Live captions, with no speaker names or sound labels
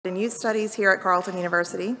in Youth Studies here at Carleton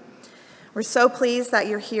University. We're so pleased that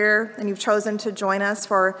you're here and you've chosen to join us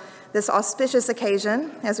for this auspicious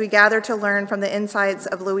occasion as we gather to learn from the insights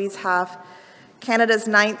of Louise Halfe, Canada's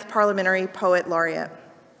 9th Parliamentary Poet Laureate.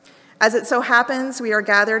 As it so happens, we are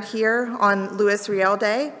gathered here on Louise Riel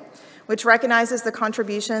Day, which recognizes the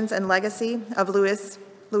contributions and legacy of Louise,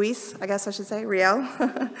 I guess I should say, Riel,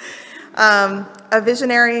 a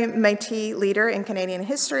visionary Métis leader in Canadian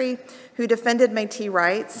history who defended Métis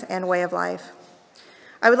rights and way of life.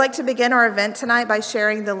 I would like to begin our event tonight by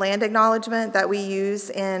sharing the land acknowledgement that we use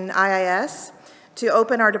in IIS to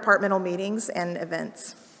open our departmental meetings and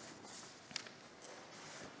events.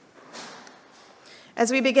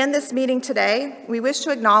 As we begin this meeting today, we wish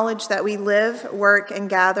to acknowledge that we live, work, and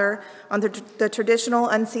gather on the traditional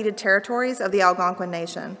unceded territories of the Algonquin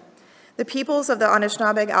Nation. The peoples of the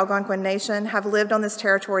Anishinaabe Algonquin Nation have lived on this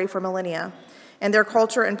territory for millennia, and their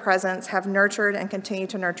culture and presence have nurtured and continue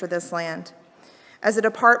to nurture this land. As a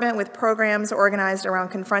department with programs organized around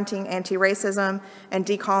confronting anti-racism and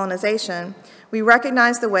decolonization, we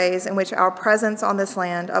recognize the ways in which our presence on this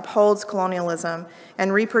land upholds colonialism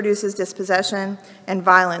and reproduces dispossession and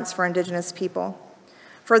violence for Indigenous people.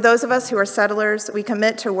 For those of us who are settlers, we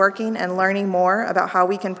commit to working and learning more about how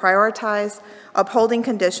we can prioritize upholding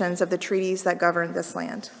conditions of the treaties that govern this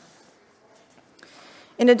land.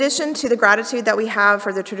 In addition to the gratitude that we have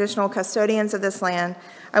for the traditional custodians of this land,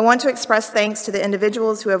 I want to express thanks to the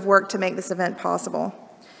individuals who have worked to make this event possible.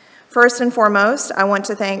 First and foremost, I want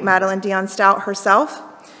to thank Madeleine Dion Stout herself,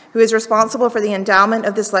 who is responsible for the endowment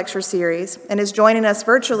of this lecture series and is joining us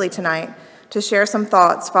virtually tonight to share some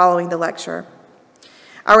thoughts following the lecture.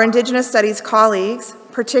 Our Indigenous Studies colleagues,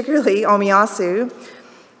 particularly Omiyasu,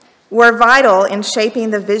 were vital in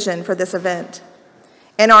shaping the vision for this event.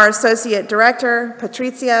 And our Associate Director,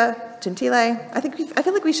 Patricia Gentile, I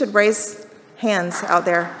feel like we should raise hands out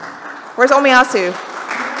there. Where's Omiyasu?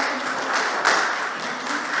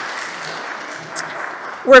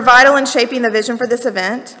 We're vital in shaping the vision for this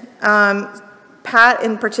event. Pat,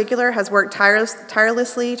 in particular, has worked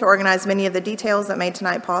tirelessly to organize many of the details that made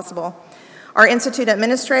tonight possible. Our Institute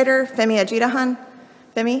Administrator, Femi Ajidahan,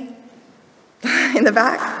 Femi, in the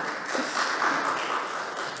back,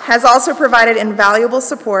 has also provided invaluable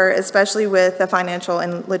support, especially with the financial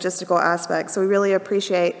and logistical aspects. So we really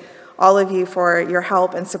appreciate all of you for your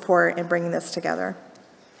help and support in bringing this together.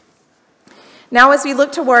 Now, as we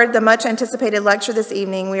look toward the much anticipated lecture this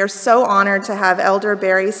evening, we are so honored to have Elder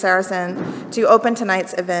Barry Saracen to open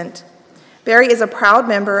tonight's event. Barry is a proud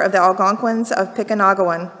member of the Algonquins of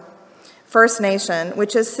Kehewin First Nation,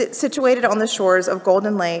 which is situated on the shores of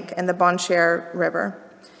Golden Lake and the Bon Cher River.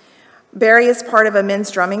 Barry is part of a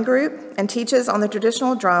men's drumming group and teaches on the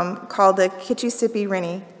traditional drum called the Kitchissippi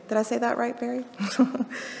Rini. Did I say that right, Barry?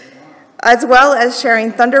 As well as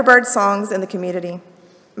sharing Thunderbird songs in the community.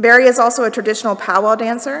 Barry is also a traditional powwow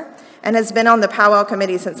dancer and has been on the powwow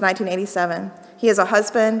committee since 1987. He is a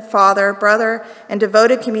husband, father, brother, and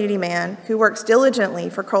devoted community man who works diligently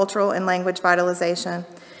for cultural and language vitalization.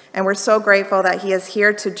 And we're so grateful that he is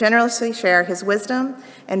here to generously share his wisdom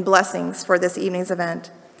and blessings for this evening's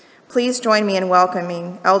event. Please join me in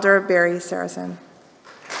welcoming Elder Barry Saracen.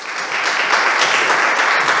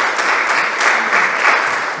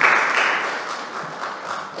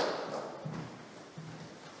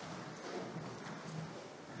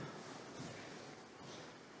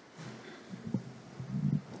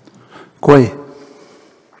 Kwe.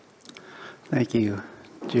 Thank you,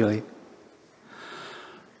 Julie.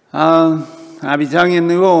 Abitangin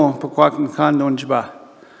nuo pokwakan kandonjba.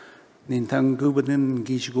 Nintang gubanin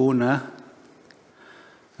gishguna.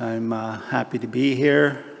 I'm happy to be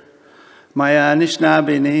here. My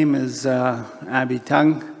Anishinaabe name is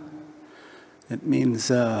Abitang. It means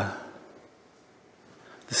the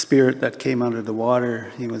spirit that came out of the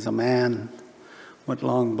water. He was a man with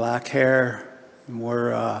long black hair and wore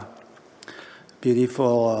a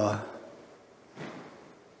beautiful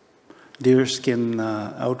deerskin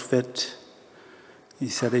outfit. He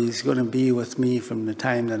said he's going to be with me from the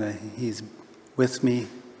time that he's with me.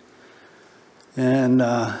 And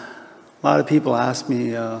a lot of people ask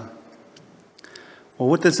me, well,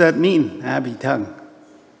 what does that mean, Abitang?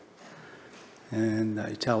 And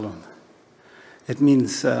I tell them, it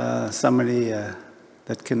means somebody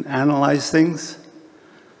that can analyze things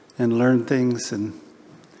and learn things, and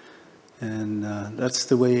that's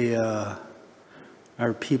the way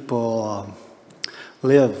our people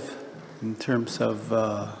live. In terms of,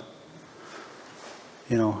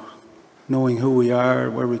 knowing who we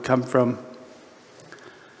are, where we come from.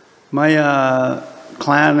 My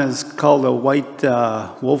clan is called the White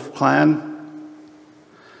Wolf Clan,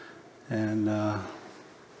 and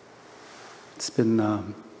It's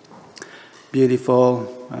been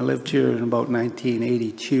beautiful. I lived here in about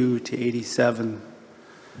 1982 to 87,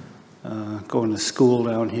 going to school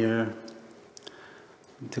down here.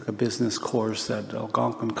 I took a business course at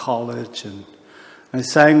Algonquin College, and I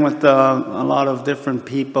sang with a lot of different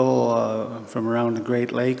people from around the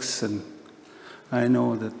Great Lakes, and I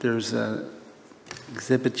know that there's an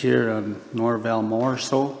exhibit here on Norval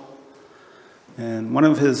Morso, and one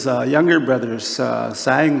of his younger brothers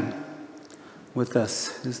sang with us.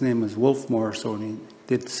 His name is Wolf Morso, and he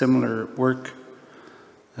did similar work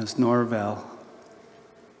as Norval.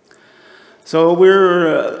 So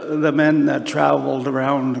we're the men that traveled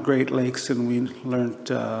around the Great Lakes, and we learned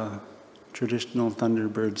traditional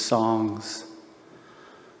Thunderbird songs.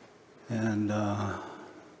 And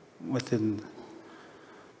within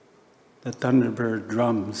the Thunderbird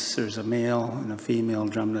drums, there's a male and a female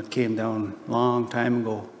drum that came down a long time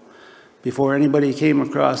ago, before anybody came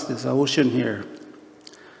across this ocean here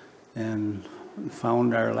and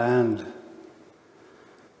found our land.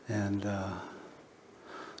 And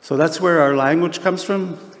so that's where our language comes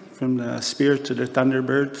from the spirit of the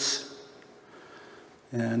Thunderbirds.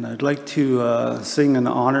 And I'd like to sing an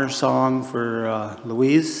honor song for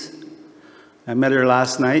Louise. I met her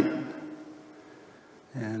last night,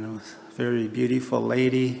 and it was a very beautiful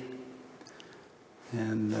lady.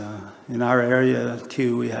 And in our area,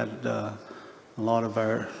 too, we had a lot of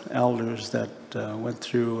our elders that went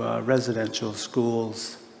through residential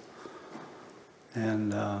schools.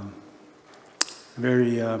 And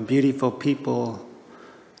very beautiful people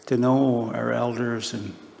to know, our elders,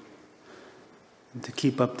 and to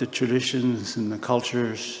keep up the traditions and the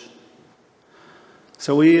cultures.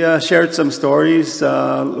 So we shared some stories,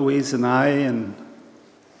 Louise and I, and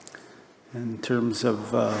in terms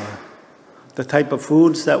of the type of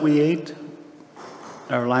foods that we ate.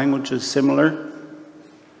 Our language is similar.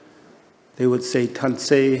 They would say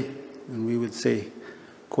tanse, and we would say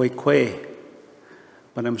kwe.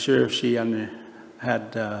 But I'm sure if she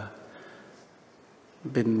had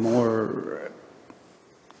been more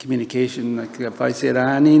communication, like if I said,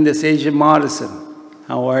 "Anin this Asian Madison,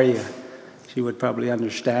 how are you?" she would probably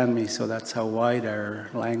understand me. So that's how wide our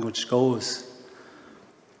language goes.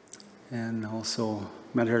 And also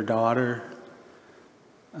met her daughter,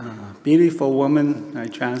 beautiful woman. I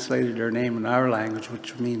translated her name in our language,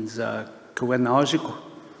 which means Kehewin.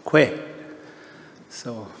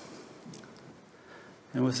 So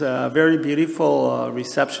it was a very beautiful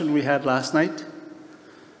reception we had last night,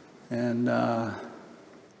 and it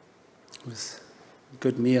was a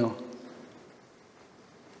good meal.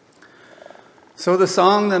 So the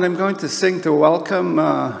song that I'm going to sing to welcome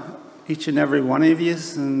each and every one of you,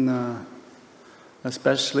 and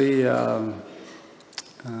especially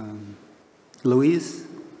Louise.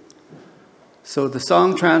 So the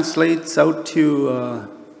song translates out to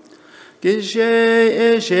Gishe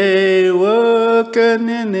Eshe Wok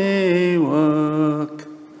Nene Wok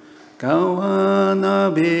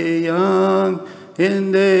Kawana Beyang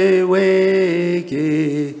Inde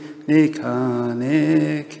Wege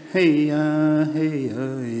Nikanek Heya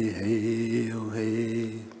Heya Hey Oh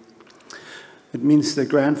Hey. It means the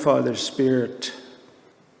grandfather spirit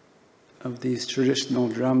of these traditional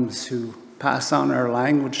drums who pass on our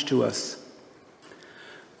language to us.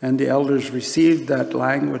 And the elders received that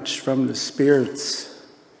language from the spirits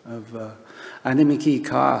of Animiki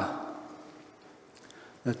Ka,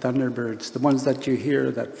 the thunderbirds, the ones that you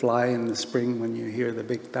hear that fly in the spring when you hear the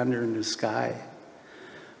big thunder in the sky.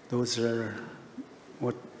 Those are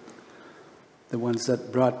the ones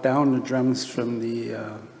that brought down the drums from the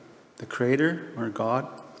Creator, or God.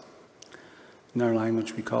 In our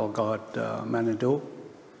language we call God Manado,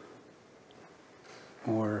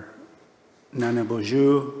 or Nana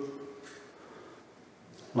Boju.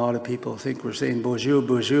 A lot of people think we're saying Boju,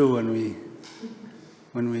 Boju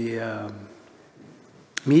when we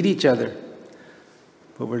meet each other,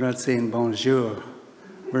 but we're not saying Bonjour.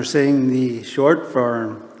 We're saying the short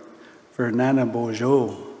form for Nana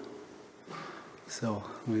Bojo. So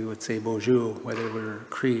we would say Boju, whether we're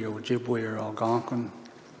Cree or Ojibwe or Algonquin.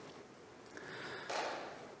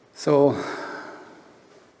 So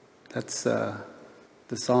that's the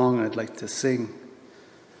song I'd like to sing,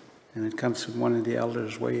 and it comes from one of the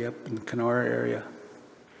elders way up in the Kenora area,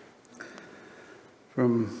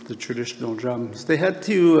 from the traditional drums. They had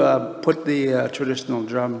to put the traditional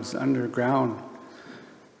drums underground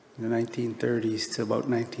in the 1930s to about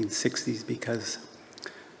 1960s because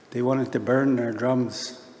they wanted to burn our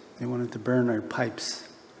drums, they wanted to burn our pipes,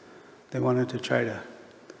 they wanted to try to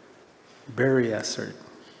bury us or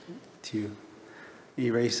to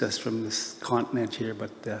erase us from this continent here, but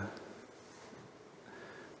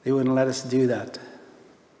they wouldn't let us do that.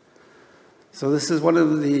 So this is one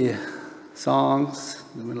of the songs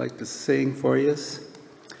that we'd like to sing for you.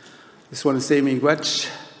 This one is Say Miigwech,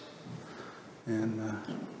 and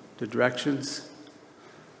the directions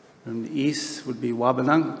from the east would be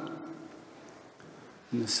Wabanang,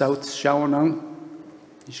 in the south Shawanang,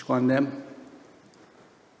 Ishkwandem,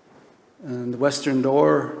 and the western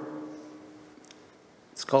door,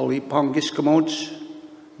 it's called Ipongishkamoj.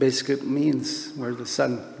 Basically it means where the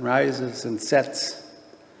sun rises and sets.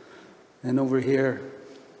 And over here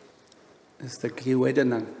is the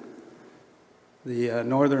Kehewin, the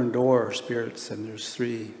northern door spirits, and there's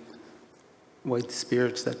 3 white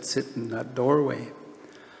spirits that sit in that doorway.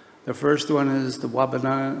 The first one is the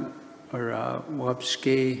Wabana, or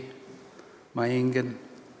Wabshke Mayengan,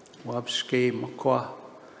 Wabshke Makwa,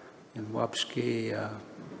 and Wabshke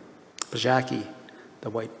Pajaki, the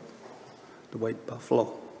white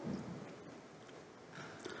buffalo.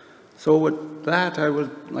 So with that, I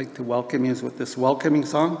would like to welcome you with this welcoming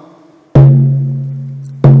song.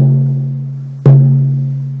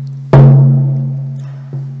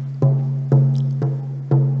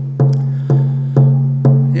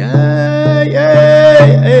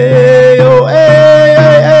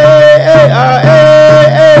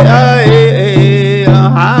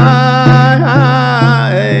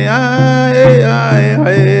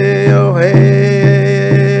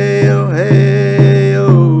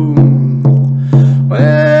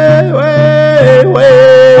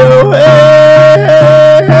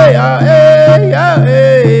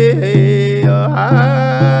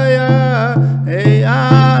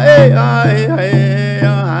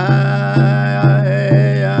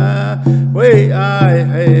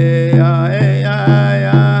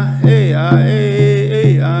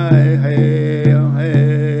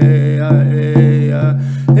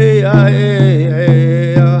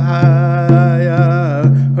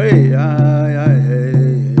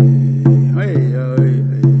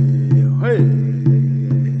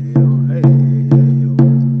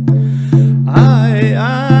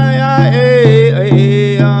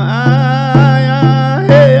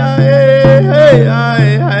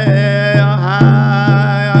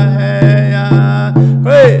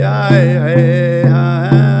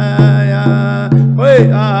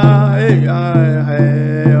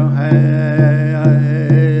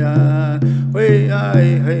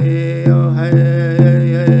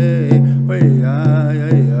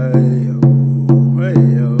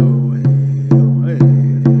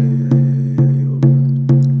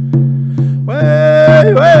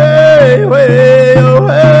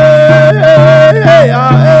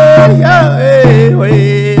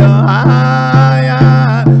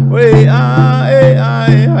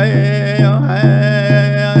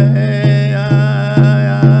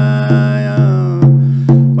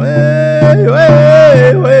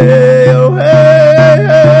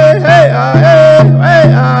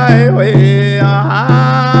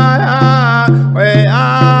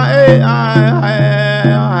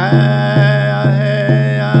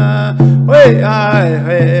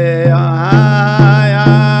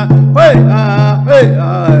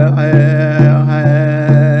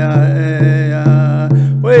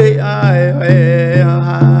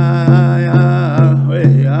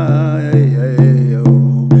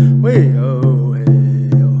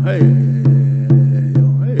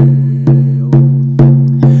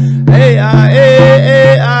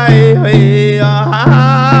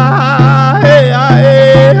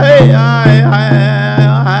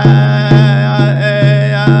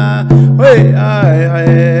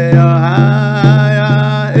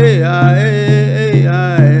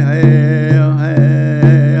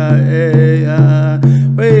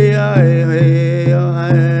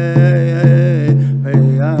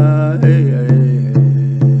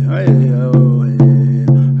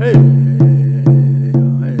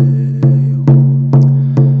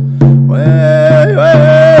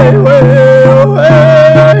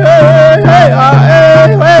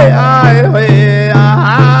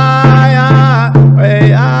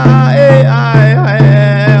 Hey,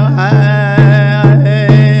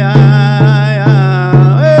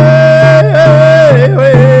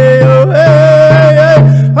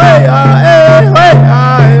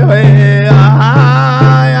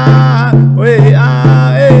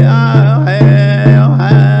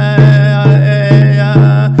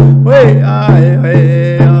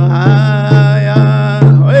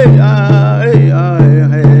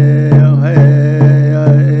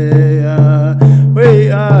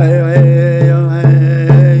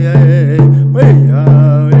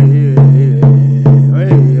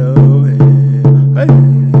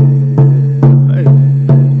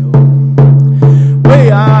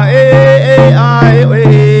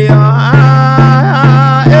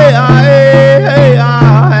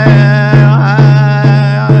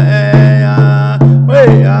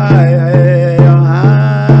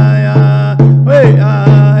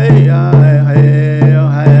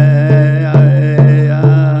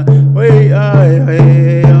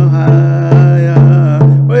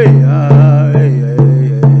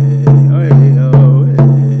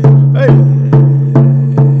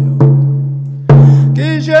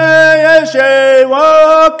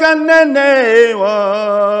 kanene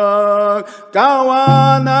wa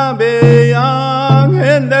kawana be yang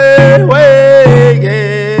hende wege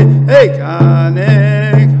hey kane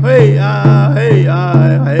hey ya hey ya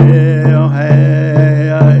hey hey hey hey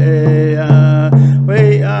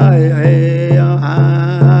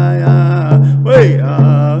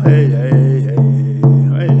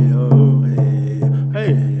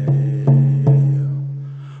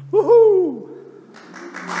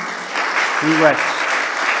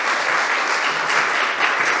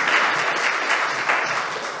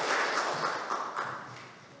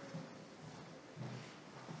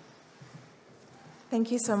Thank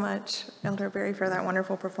you so much, Elder Berry, for that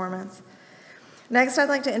wonderful performance. Next, I'd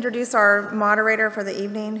like to introduce our moderator for the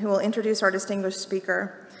evening, who will introduce our distinguished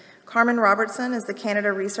speaker. Carmen Robertson is the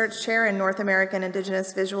Canada Research Chair in North American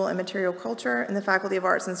Indigenous Visual and Material Culture in the Faculty of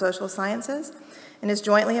Arts and Social Sciences, and is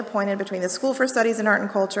jointly appointed between the School for Studies in Art and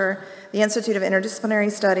Culture, the Institute of Interdisciplinary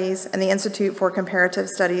Studies, and the Institute for Comparative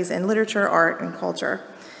Studies in Literature, Art, and Culture.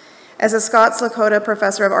 As a Scots Lakota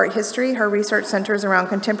Professor of Art History, her research centers around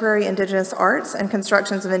contemporary Indigenous arts and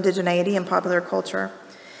constructions of indigeneity in popular culture.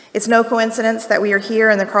 It's no coincidence that we are here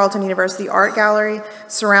in the Carleton University Art Gallery,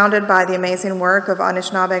 surrounded by the amazing work of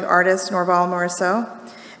Anishinaabe artist Norval Morrisseau,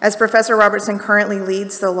 as Professor Robertson currently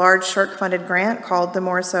leads the large SSHRC-funded grant called the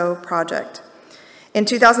Morrisseau Project. In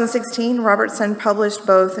 2016, Robertson published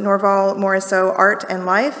both Norval Morrisseau, Art and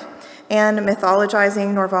Life, and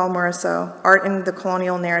Mythologizing Norval Morrisseau, Art in the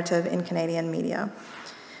Colonial Narrative in Canadian Media.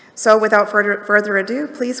 So without further ado,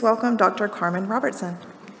 please welcome Dr. Carmen Robertson.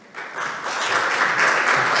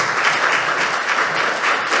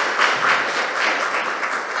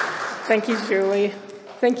 Thank you, Julie.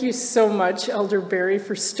 Thank you so much, Elder Berry,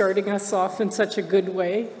 for starting us off in such a good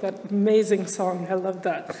way. That amazing song, I love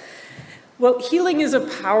that. Well, healing is a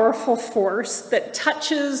powerful force that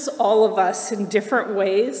touches all of us in different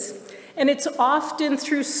ways, and it's often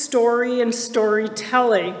through story and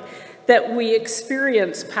storytelling that we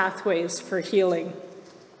experience pathways for healing.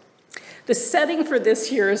 The setting for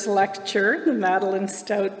this year's lecture, the Madeleine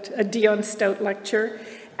Dion Stout lecture,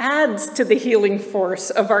 adds to the healing force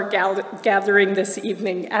of our gathering this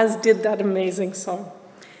evening, as did that amazing song.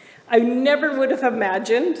 I never would have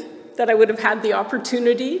imagined that I would have had the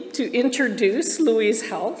opportunity to introduce Louise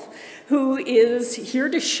Halfe, who is here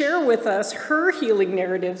to share with us her healing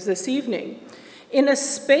narratives this evening, in a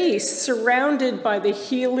space surrounded by the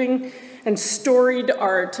healing and storied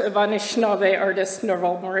art of Anishinaabe artist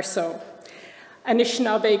Norval Morrisseau.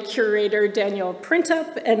 Anishinaabe curator Daniel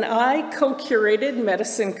Printup and I co-curated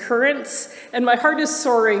Medicine Currents, and my heart is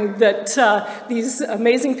soaring that these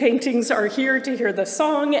amazing paintings are here to hear the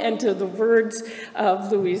song and to the words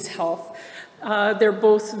of Louise Halfe. They're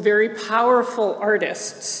both very powerful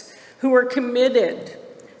artists who are committed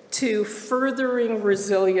to furthering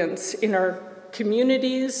resilience in our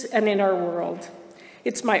communities and in our world.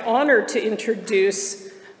 It's my honor to introduce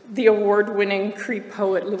the award-winning Cree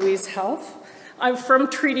poet Louise Halfe. I'm from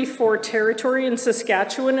Treaty 4 territory in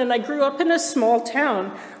Saskatchewan, and I grew up in a small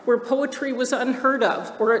town where poetry was unheard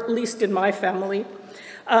of, or at least in my family.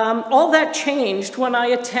 All that changed when I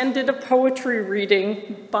attended a poetry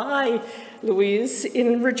reading by Louise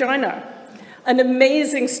in Regina. An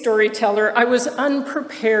amazing storyteller, I was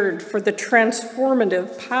unprepared for the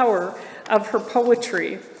transformative power of her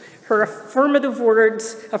poetry. Her affirming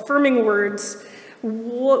words,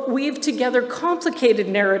 weave together complicated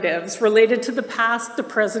narratives related to the past, the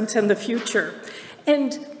present, and the future.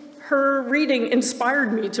 And her reading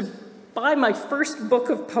inspired me to buy my first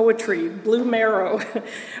book of poetry, Blue Marrow,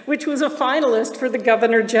 which was a finalist for the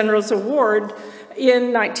Governor General's Award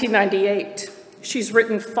in 1998. She's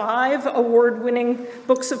written 5 award-winning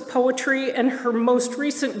books of poetry, and her most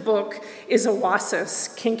recent book is Oasis,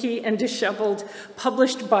 Kinky and Disheveled,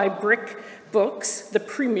 published by Brick Books, the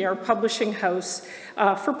premier publishing house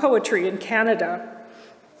for poetry in Canada.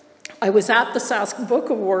 I was at the Sask Book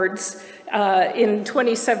Awards in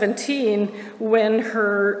 2017 when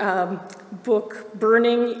her book,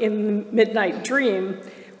 Burning in the Midnight Dream,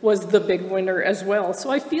 was the big winner as well. So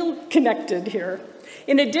I feel connected here.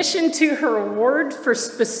 In addition to her award for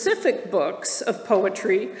specific books of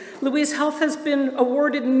poetry, Louise Halfe has been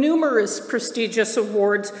awarded numerous prestigious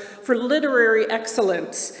awards for literary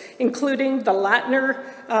excellence, including the Latner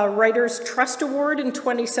Writers' Trust Award in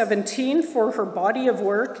 2017 for her body of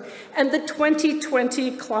work, and the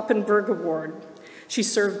 2020 Kloppenberg Award. She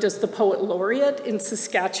served as the Poet Laureate in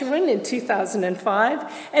Saskatchewan in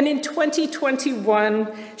 2005, and in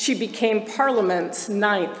 2021, she became Parliament's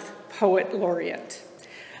 9th Poet Laureate.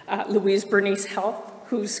 Louise Bernice Halfe,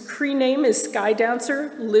 whose Cree name is Sky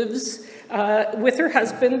Dancer, lives with her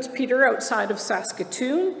husband, Peter, outside of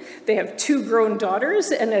Saskatoon. They have 2 grown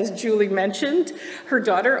daughters, and as Julie mentioned, her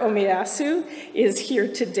daughter, Omiyasu, is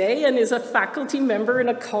here today and is a faculty member and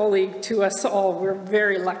a colleague to us all. We're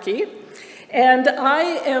very lucky. And I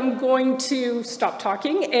am going to stop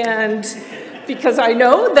talking, and because I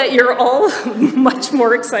know that you're all much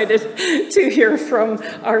more excited to hear from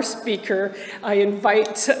our speaker, I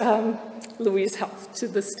invite Louise Halfe to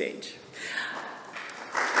the stage.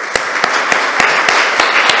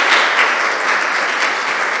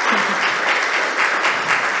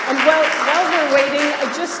 And while we're waiting,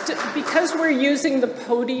 because we're using the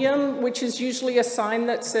podium, which is usually a sign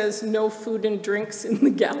that says no food and drinks in the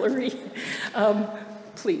gallery,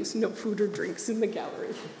 please, no food or drinks in the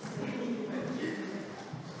gallery.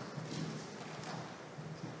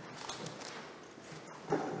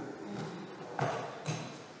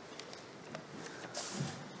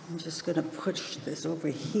 I'm just going to push this over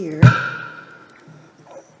here.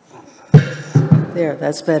 There,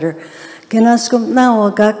 that's better. Kinaskum na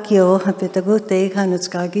wagakyo hapitagute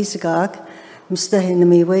kanutskagisagak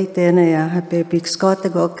mstahinami waitena hape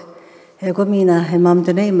bigskotagok egomina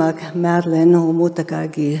hemamdenemak Madeleine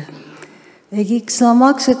umutakagi. Egi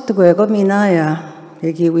xamaksitgo egominaya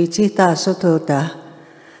egi wichita sotota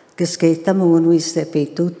geskeita munwiste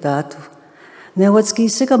petutatu. Newatski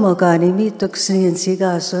sigamogani mituksian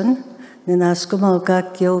sigasun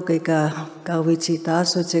nenaskumogakyo gega gawichita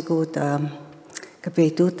sotsegota.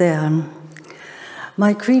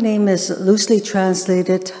 My Cree name is loosely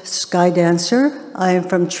translated Sky Dancer. I am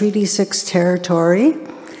from Treaty 6 territory,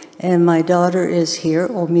 and my daughter is here,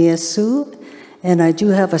 Omiyasu, and I do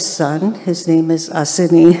have a son. His name is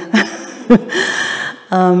Asini.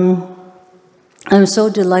 I'm so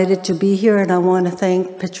delighted to be here, and I want to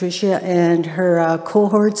thank Patricia and her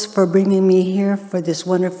cohorts for bringing me here for this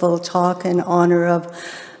wonderful talk in honor of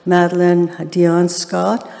Madeleine Dion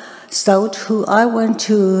Stout, who I went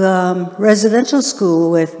to residential school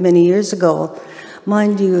with many years ago.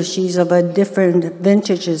 Mind you, she's of a different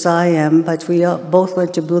vintage as I am, but we both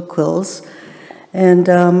went to Blue Quills. And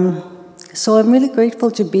so I'm really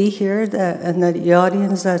grateful to be here and the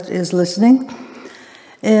audience that is listening.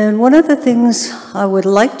 And one of the things I would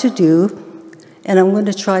like to do, and I'm going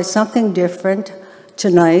to try something different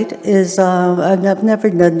tonight, is I've never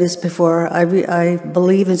done this before. I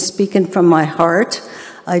believe in speaking from my heart.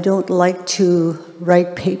 I don't like to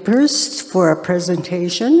write papers for a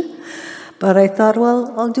presentation, but I thought,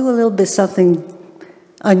 well, I'll do a little bit something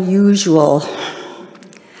unusual.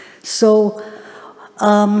 So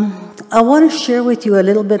I want to share with you a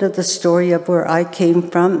little bit of the story of where I came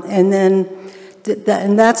from, and then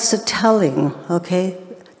and that's the telling, okay?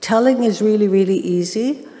 Telling is really, really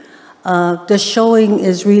easy. The showing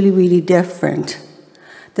is really, really different.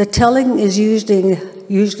 The telling is usually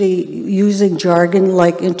using jargon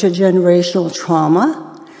like intergenerational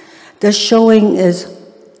trauma. The showing is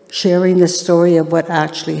sharing the story of what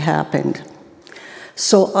actually happened.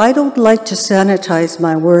 So I don't like to sanitize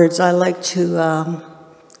my words. I like to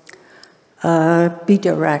be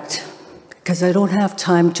direct, because I don't have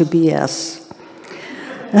time to BS.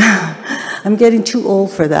 I'm getting too old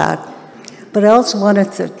for that. But I also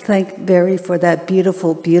wanted to thank Barry for that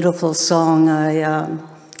beautiful, beautiful song.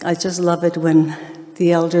 I just love it when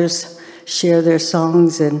the elders share their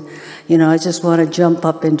songs, and I just want to jump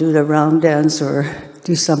up and do the round dance or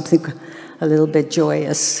do something a little bit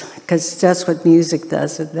joyous, because that's what music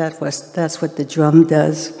does, and that's what the drum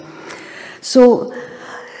does. So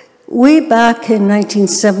way back in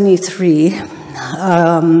 1973,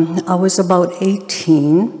 I was about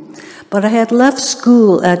 18, but I had left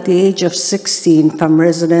school at the age of 16 from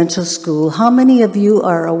residential school. How many of you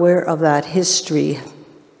are aware of that history?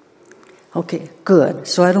 Okay, good.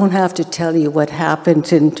 So I don't have to tell you what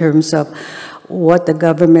happened in terms of what the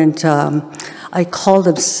government, I call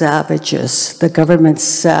them savages, the government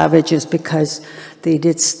savages, because they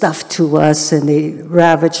did stuff to us and they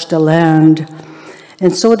ravaged the land.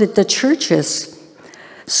 And so did the churches.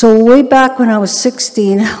 So way back when I was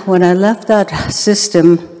 16, when I left that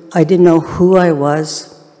system, I didn't know who I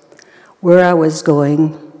was, where I was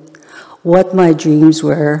going, what my dreams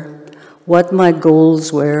were, what my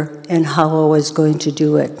goals were, and how I was going to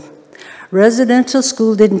do it. Residential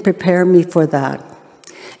school didn't prepare me for that.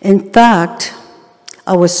 In fact,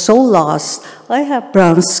 I was so lost. I have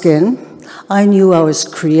brown skin. I knew I was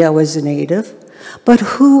Cree, I was a native. But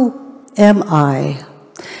who am I?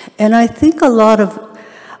 And I think a lot of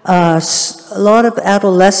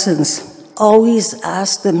adolescents always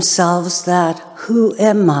ask themselves that, who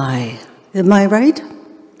am I? Am I right?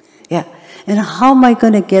 Yeah. And how am I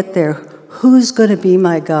going to get there? who's going to be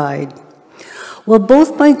my guide? Well,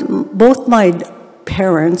 both my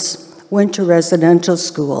parents went to residential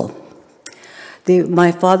school.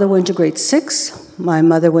 My father went to grade 6, my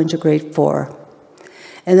mother went to grade 4.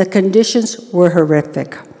 And the conditions were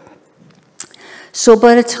horrific. So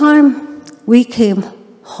by the time we came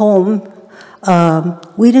home,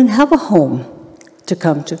 we didn't have a home to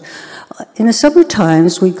come to. In the summer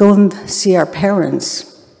times, we go and see our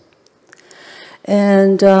parents.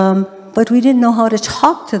 And, but we didn't know how to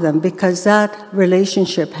talk to them because that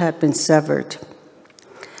relationship had been severed.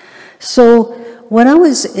 So when I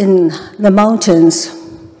was in the mountains,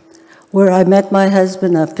 where I met my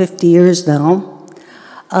husband of 50 years now,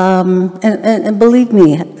 and believe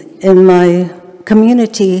me, in my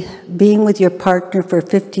community, being with your partner for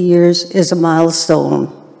 50 years is a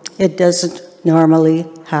milestone. It doesn't normally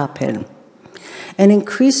happen. And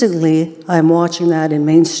increasingly, I'm watching that in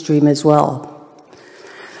mainstream as well.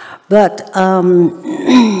 But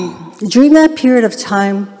during that period of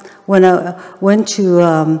time, when I went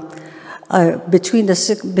to, between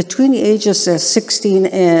the ages of 16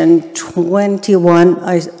 and 21,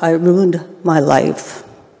 I ruined my life.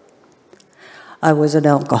 I was an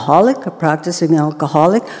alcoholic, a practicing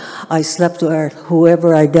alcoholic. I slept with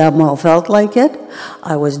whoever I damn well felt like it.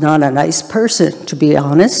 I was not a nice person, to be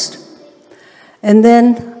honest. And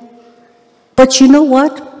then, but you know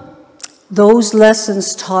what? Those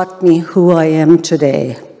lessons taught me who I am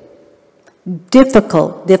today.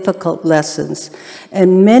 Difficult, difficult lessons.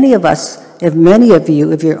 And many of us, if many of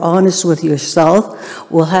you, if you're honest with yourself,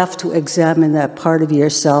 will have to examine that part of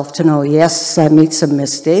yourself to know, yes, I made some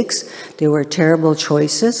mistakes. They were terrible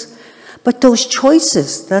choices. But those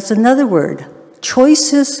choices, that's another word.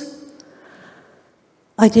 Choices,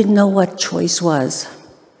 I didn't know what choice was.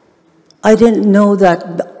 I didn't know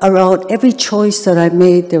that around every choice that I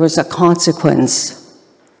made, there was a consequence.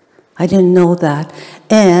 I didn't know that.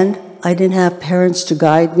 And I didn't have parents to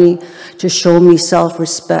guide me, to show me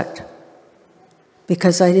self-respect,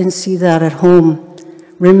 because I didn't see that at home.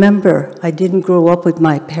 Remember, I didn't grow up with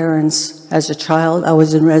my parents as a child. I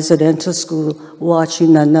was in residential school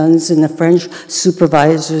watching the nuns and the French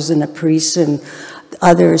supervisors and the priests and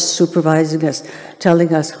others supervising us,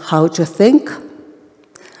 telling us how to think.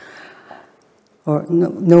 Or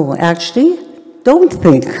no, actually, don't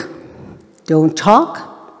think. Don't talk.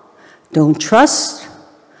 Don't trust.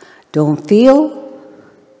 Don't feel.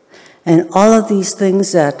 And all of these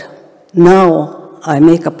things that now I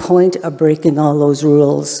make a point of breaking all those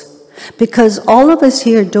rules. Because all of us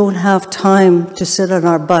here don't have time to sit on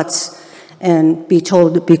our butts and be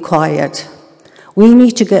told to be quiet. We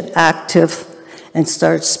need to get active and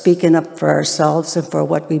start speaking up for ourselves and for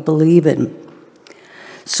what we believe in.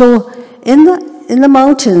 So in the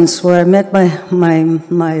mountains where I met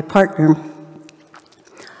my partner,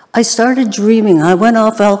 I started dreaming. I went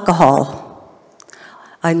off alcohol.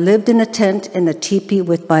 I lived in a tent in a teepee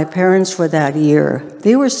with my parents for that year.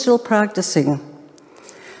 They were still practicing.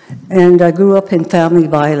 And I grew up in family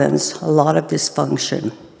violence, a lot of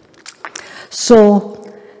dysfunction.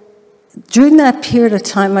 So during that period of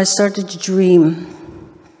time, I started to dream.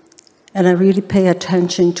 And I really pay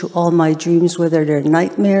attention to all my dreams, whether they're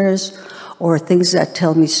nightmares or things that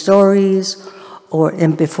tell me stories,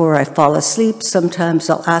 and before I fall asleep, sometimes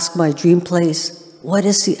I'll ask my dream place, what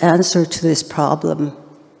is the answer to this problem?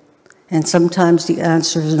 And sometimes the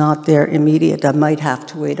answer is not there immediate. I might have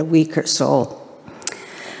to wait a week or so.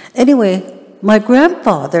 Anyway, my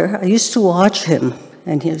grandfather, I used to watch him,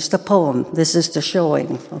 and here's the poem. This is the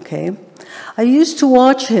showing, okay? I used to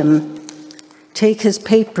watch him take his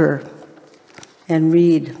paper and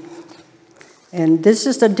read. And this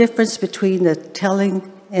is the difference between the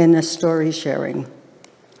telling and the story sharing.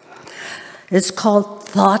 It's called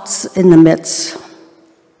Thoughts in the Midst.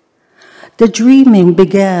 The dreaming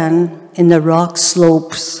began in the rock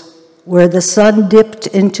slopes where the sun dipped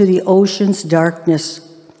into the ocean's darkness,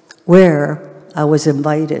 where I was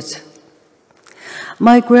invited.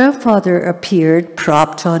 My grandfather appeared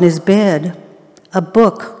propped on his bed, a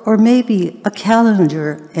book or maybe a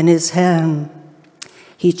calendar in his hand.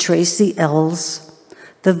 He traced the L's,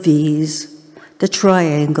 the V's, the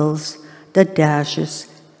triangles, the dashes,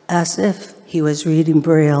 as if he was reading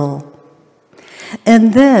Braille.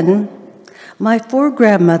 And then my 4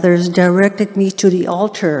 grandmothers directed me to the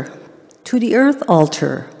altar, to the earth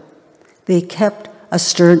altar. They kept a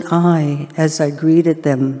stern eye as I greeted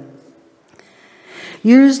them.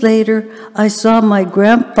 Years later, I saw my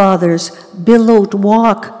grandfather's billowed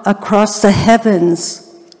walk across the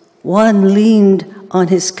heavens. One leaned on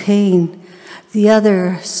his cane, the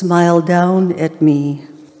other smiled down at me.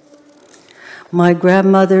 My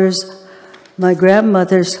grandmother's My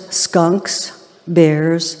grandmother's skunks,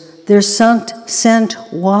 bears, their scent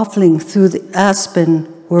wafting through the aspen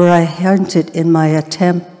where I hunted in my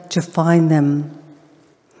attempt to find them.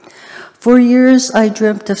 For years I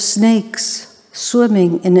dreamt of snakes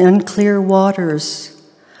swimming in unclear waters.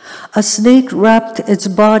 A snake wrapped its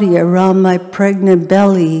body around my pregnant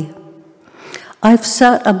belly. I've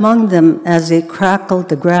sat among them as they crackled,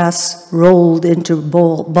 the grass rolled into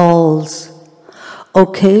balls.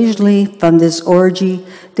 Occasionally, from this orgy,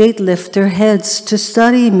 they'd lift their heads to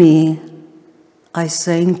study me. I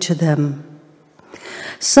sang to them.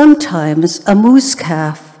 Sometimes a moose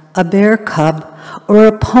calf, a bear cub, or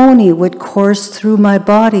a pony would course through my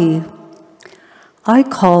body. I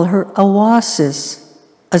call her Oasis,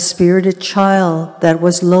 a spirited child that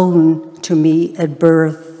was loaned to me at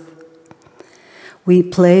birth. We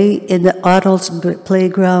play in the adults'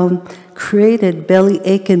 playground, created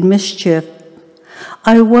belly-aching mischief.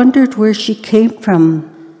 I wondered where she came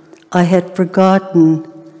from. I had forgotten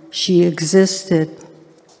she existed.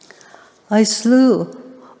 I slew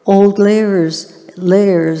old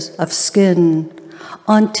layers of skin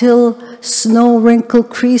until snow-wrinkled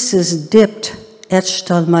creases dipped, etched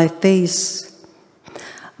on my face.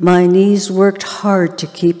 My knees worked hard to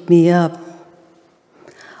keep me up.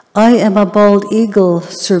 I am a bald eagle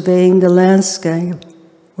surveying the landscape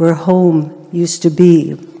where home used to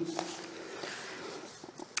be.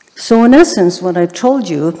 So in essence, what I've told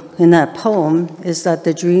you in that poem is that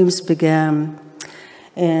the dreams began.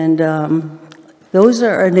 And those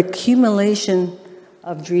are an accumulation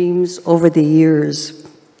of dreams over the years.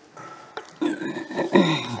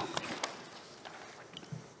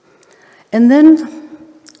 And then,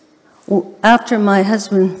 after my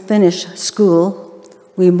husband finished school,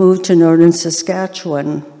 we moved to northern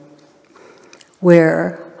Saskatchewan,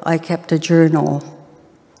 where I kept a journal.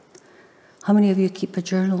 How many of you keep a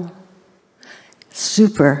journal?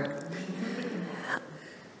 Super.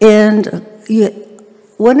 And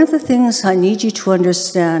one of the things I need you to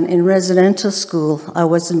understand, in residential school, I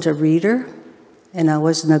wasn't a reader, and I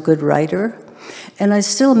wasn't a good writer, and I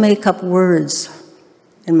still make up words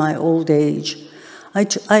in my old age.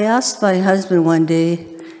 I asked my husband one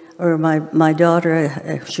day, or my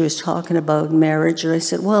daughter, she was talking about marriage, and I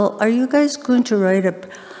said, well, are you guys going to write a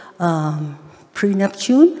prenup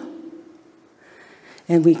tune?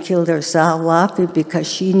 And we killed ourselves laughing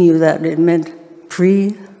because she knew that it meant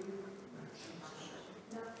pre.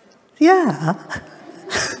 Yeah.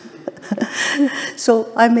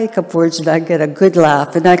 So I make up words and I get a good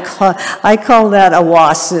laugh, and I call that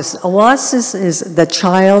Oasis. Oasis is the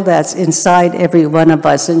child that's inside every one of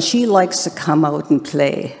us, and she likes to come out and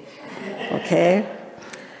play, okay?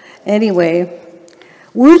 Anyway,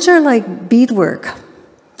 words are like beadwork.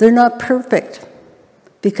 They're not perfect,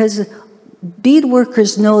 because bead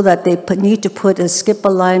workers know that they need to skip a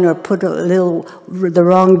line or put the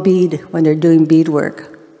wrong bead when they're doing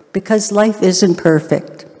beadwork, because life isn't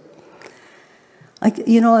perfect.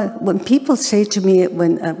 When people say to me,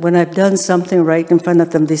 when I've done something right in front of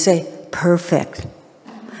them, they say, perfect.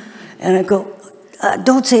 And I go,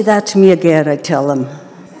 don't say that to me again, I tell them,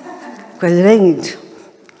 because it ain't.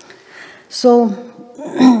 So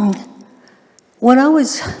when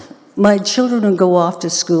my children would go off to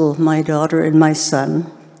school, my daughter and my son,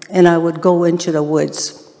 and I would go into the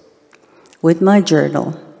woods with my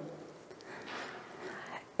journal.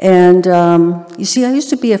 And you see, I used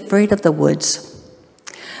to be afraid of the woods,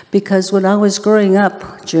 because when I was growing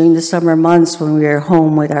up during the summer months when we were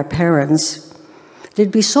home with our parents,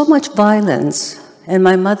 there'd be so much violence, and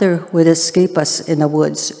my mother would escape us in the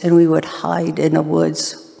woods, and we would hide in the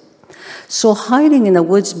woods. So hiding in the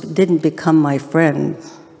woods didn't become my friend.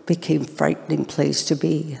 Became a frightening place to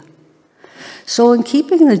be. So in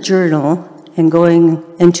keeping the journal and going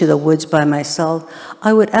into the woods by myself,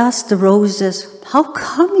 I would ask the roses, how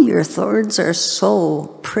come your thorns are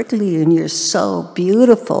so prickly and you're so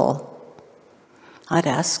beautiful? I'd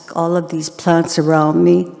ask all of these plants around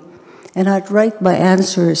me, and I'd write my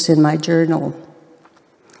answers in my journal.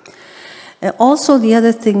 And also the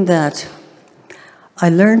other thing that I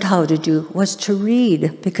learned how to do was to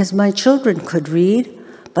read, because my children could read,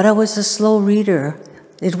 but I was a slow reader.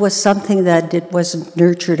 It was something that wasn't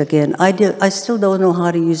nurtured again. I still don't know how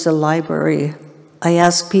to use a library. I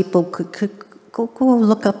ask people, go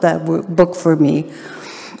look up that book for me.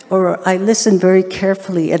 Or I listen very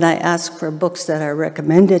carefully and I ask for books that are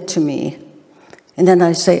recommended to me. And then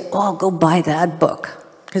I say, oh, go buy that book.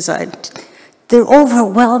 Because they're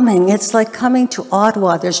overwhelming. It's like coming to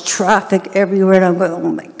Ottawa. There's traffic everywhere. And I'm going, oh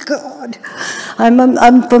my God.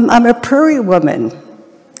 I'm a prairie woman.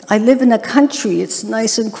 I live in a country, it's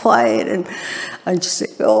nice and quiet, and I just say,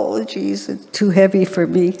 oh, geez, it's too heavy for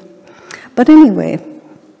me. But anyway,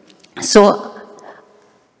 so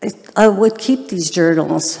I would keep these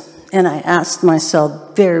journals, and I asked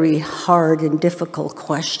myself very hard and difficult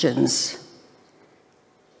questions.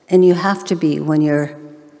 And you have to be when you're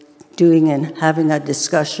doing and having a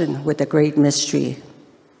discussion with a great mystery,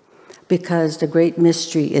 because the great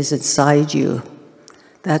mystery is inside you.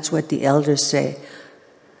 That's what the elders say.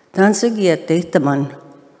 What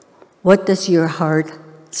does your heart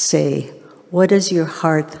say? What does your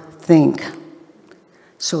heart think?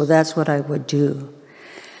 So that's what I would do.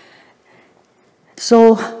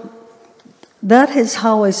 So that is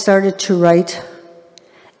how I started to write.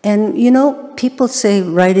 And you know, people say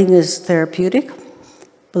writing is therapeutic.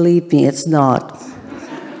 Believe me, it's not.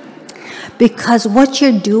 Because what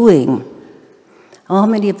you're doing, how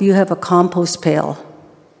many of you have a compost pail?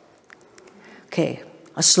 Okay,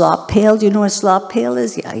 a slop pail, do you know what a slop pail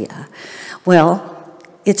is? Yeah. Well,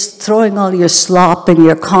 it's throwing all your slop and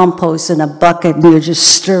your compost in a bucket and you're just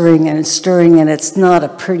stirring and it's not a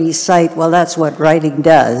pretty sight. Well, that's what writing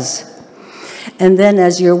does. And then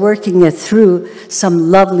as you're working it through,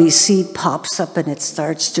 some lovely seed pops up and it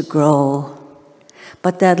starts to grow.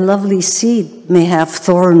 But that lovely seed may have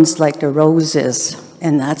thorns like the roses,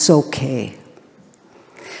 and that's okay.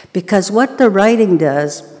 Because what the writing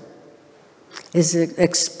does is it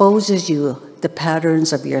exposes you the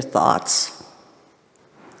patterns of your thoughts.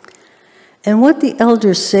 And what the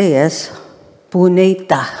elders say is,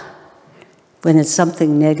 puneta, when it's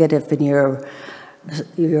something negative and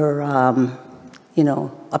you're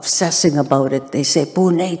obsessing about it, they say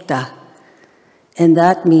puneta. And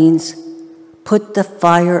that means put the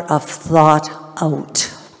fire of thought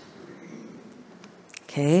out.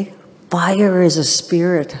 Okay? Fire is a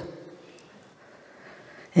spirit.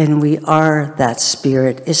 And we are that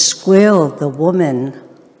spirit. Kētēskwew, the woman.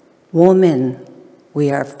 Woman, we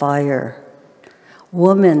are fire.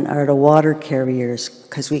 Women are the water carriers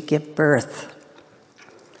because we give birth.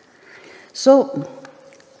 So,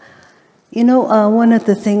 you know, one of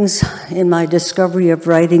the things in my discovery of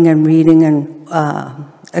writing and reading and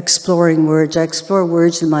exploring words, I explore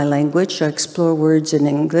words in my language, I explore words in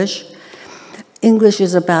English. English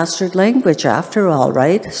is a bastard language after all,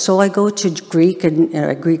 right? So I go to Greek and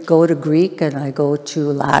I go to Greek and I go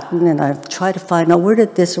to Latin and I try to find out where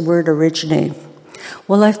did this word originate.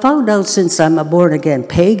 Well, I found out since I'm a born-again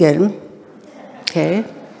pagan, okay,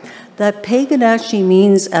 that pagan actually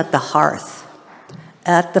means at the hearth,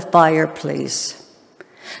 at the fireplace.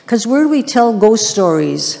 Because where we tell ghost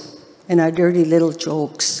stories and our dirty little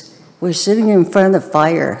jokes, we're sitting in front of the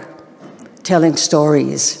fire telling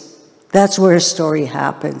stories. That's where a story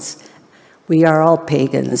happens. We are all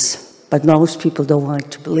pagans, but most people don't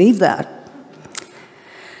want to believe that.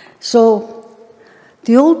 So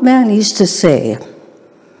the old man used to say,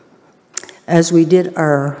 as we did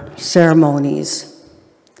our ceremonies,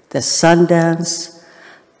 the Sundance,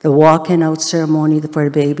 the walking out ceremony for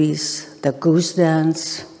the babies, the goose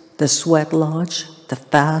dance, the sweat lodge, the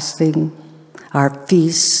fasting, our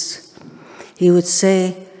feasts, he would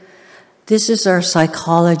say, this is our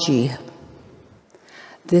psychology.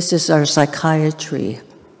 This is our psychiatry.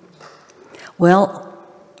 Well,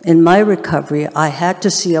 in my recovery, I had to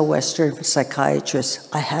see a Western psychiatrist.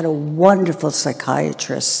 I had a wonderful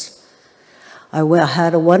psychiatrist. I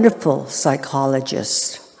had a wonderful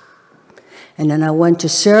psychologist. And then I went to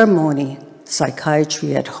ceremony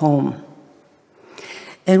psychiatry at home.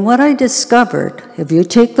 And what I discovered, if you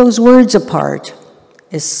take those words apart,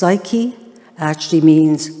 is psyche actually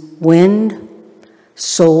means wind,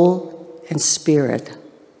 soul, and spirit.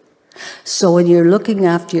 So when you're looking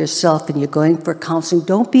after yourself and you're going for counseling,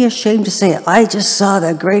 don't be ashamed to say, I just saw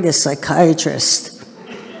the greatest psychiatrist,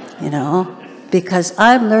 you know, because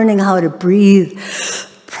I'm learning how to breathe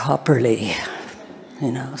properly,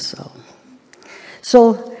 you know, so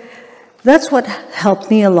that's what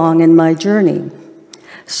helped me along in my journey.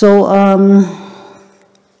 So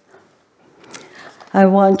I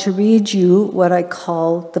want to read you what I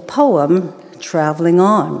call the poem, Traveling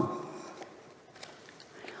On.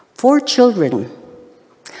 4 children,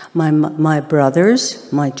 my brothers,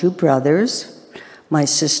 my 2 brothers, my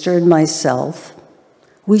sister and myself,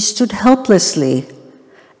 we stood helplessly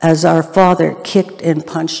as our father kicked and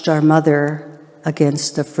punched our mother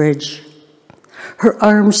against the fridge. Her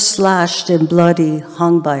arms slashed and bloody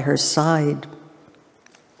hung by her side.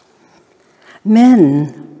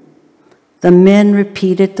 The men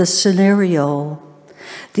repeated the scenario.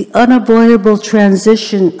 The unavoidable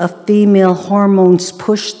transition of female hormones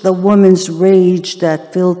pushed the woman's rage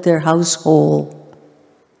that filled their household.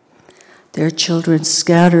 their children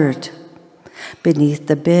scattered beneath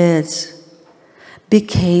the beds,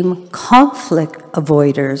 became conflict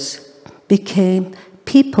avoiders, became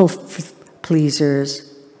people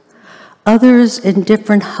pleasers. Others in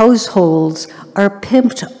different households are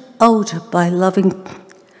pimped out by loving,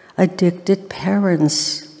 addicted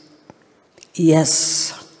parents.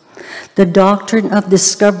 Yes, the doctrine of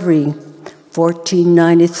discovery,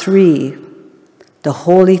 1493. The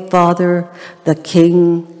Holy Father, the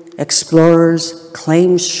King, explorers,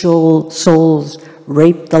 claims souls,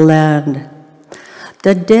 raped the land.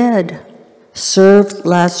 The dead, served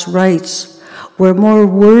last rites, were more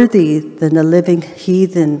worthy than the living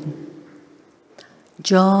heathen.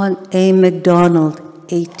 John A. MacDonald,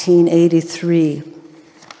 1883.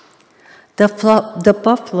 The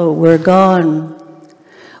buffalo were gone.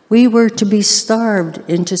 We were to be starved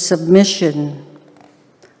into submission.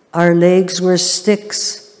 Our legs were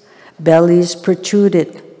sticks, bellies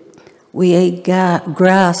protruded. We ate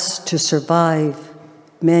grass to survive.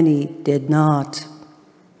 Many did not.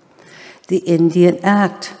 The Indian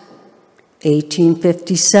Act,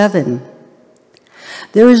 1857.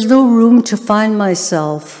 There is no room to find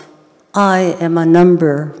myself. I am a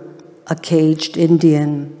number, a caged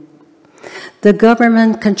Indian. The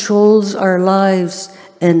government controls our lives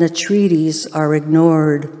and the treaties are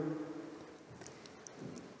ignored.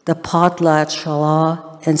 The Potlatch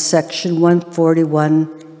Law and Section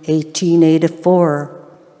 141, 1884.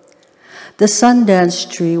 The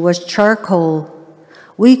Sundance tree was charcoal.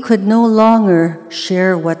 We could no longer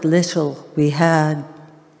share what little we had.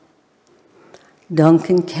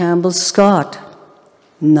 Duncan Campbell Scott,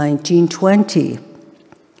 1920.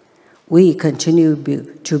 We continue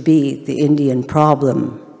to be the Indian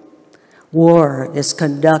problem. War is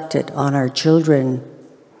conducted on our children.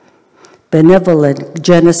 Benevolent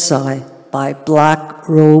genocide by black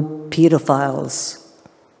robe pedophiles.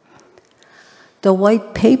 The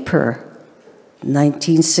White Paper,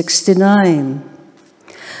 1969.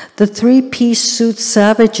 The three-piece suit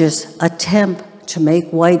savages attempt to make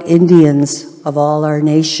white Indians of all our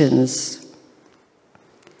nations.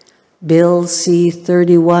 Bill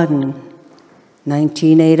C-31,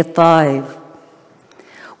 1985.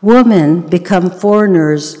 Women become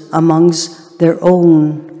foreigners amongst their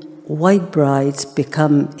own. White brides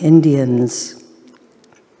become Indians.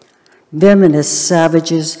 Feminist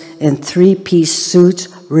savages in three-piece suits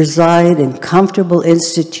reside in comfortable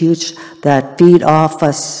institutes that feed off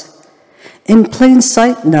us. In plain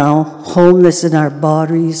sight now, homeless in our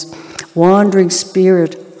bodies, wandering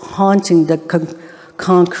spirit haunting the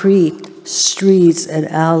concrete streets and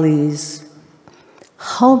alleys.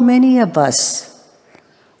 How many of us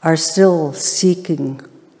are still seeking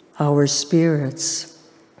our spirits?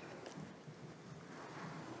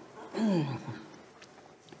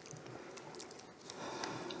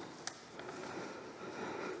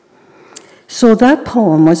 So that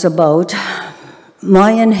poem was about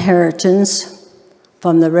my inheritance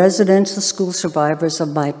from the residential school survivors of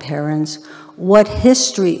my parents, what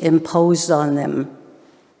history imposed on them.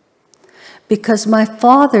 Because my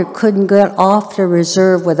father couldn't get off the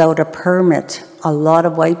reserve without a permit. A lot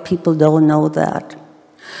of white people don't know that.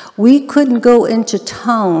 We couldn't go into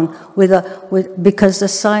town because the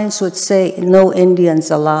signs would say no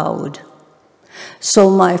Indians allowed. So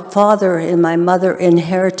my father and my mother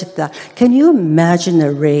inherited that. Can you imagine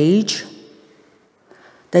the rage,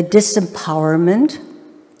 the disempowerment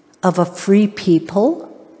of a free people?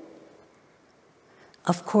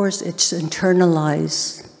 Of course, it's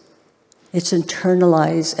internalized. It's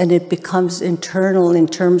internalized, and it becomes internal in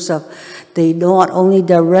terms of they not only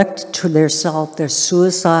direct to their self, there's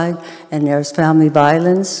suicide and there's family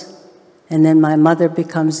violence, and then my mother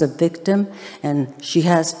becomes a victim, and she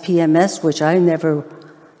has PMS, which I never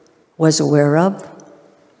was aware of.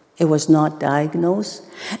 It was not diagnosed.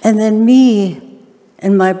 And then me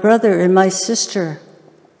and my brother and my sister,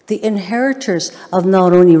 the inheritors of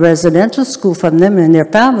not only residential school from them and their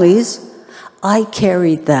families, I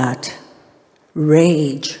carried that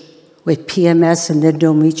rage with PMS and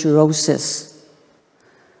endometriosis.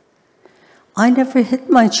 I never hit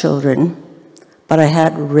my children, but I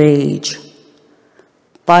had rage,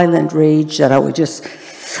 violent rage that I would just,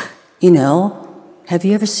 have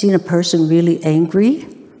you ever seen a person really angry?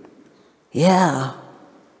 Yeah.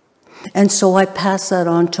 And so I pass that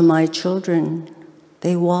on to my children.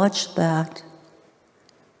 They watch that.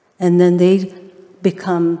 And then they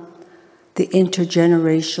become the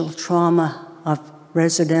intergenerational trauma of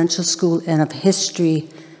residential school and of history.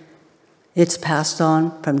 It's passed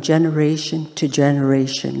on from generation to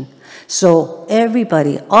generation. So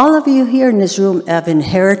everybody, all of you here in this room have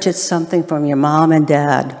inherited something from your mom and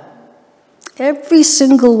dad. Every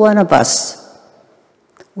single one of us.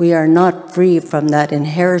 We are not free from that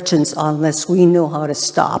inheritance unless we know how to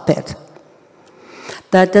stop it.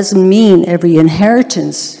 That doesn't mean every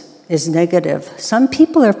inheritance is negative. Some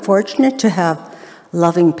people are fortunate to have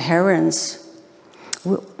loving parents.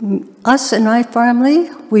 Us and my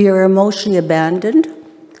family, we are emotionally abandoned,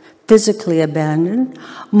 physically abandoned,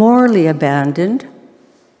 morally abandoned.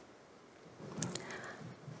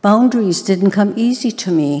 Boundaries didn't come easy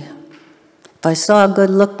to me. If I saw a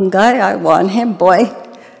good-looking guy, I want him, boy.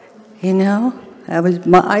 You know,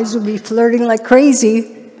 my eyes would be flirting like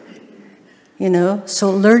crazy. You know,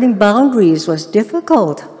 so learning boundaries was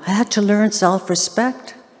difficult. I had to learn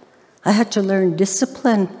self-respect. I had to learn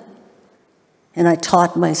discipline. And I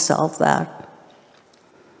taught myself that.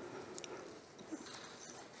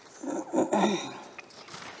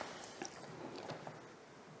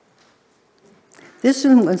 This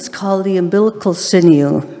one was called the umbilical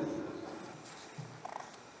sinew.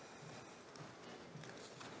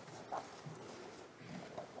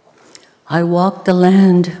 I walk the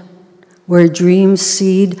land where dreams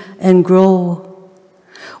seed and grow,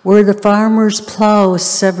 where the farmer's plow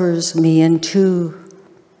severs me in two.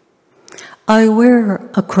 I wear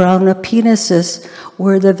a crown of penises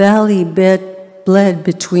where the valley bed bled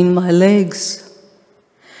between my legs.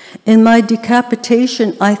 In my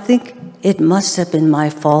decapitation, I think it must have been my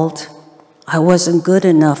fault. I wasn't good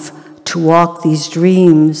enough to walk these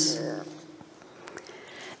dreams.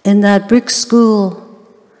 In that brick school,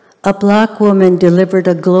 a black woman delivered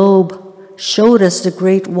a globe, showed us the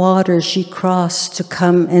great waters she crossed to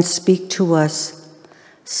come and speak to us.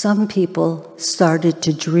 Some people started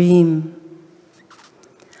to dream.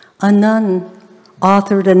 A nun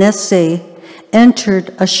authored an essay,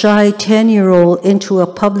 entered a shy 10-year-old into a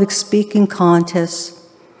public speaking contest.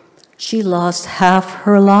 She lost half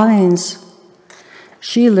her lines.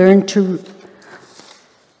 She learned to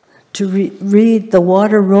read the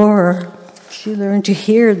water roar. She learned to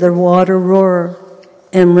hear the water roar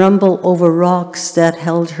and rumble over rocks that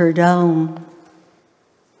held her down.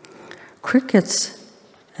 Crickets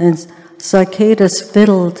and cicadas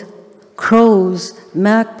fiddled, crows,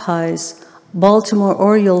 magpies, Baltimore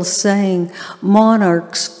orioles sang,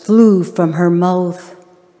 monarchs flew from her mouth,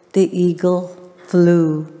 the eagle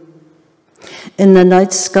flew. In the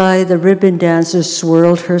night sky, the ribbon dancers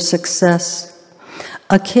swirled her success.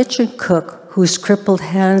 A kitchen cook whose crippled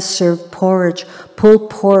hands served porridge, pulled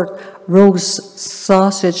pork, roast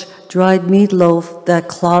sausage, dried meatloaf that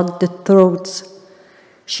clogged the throats.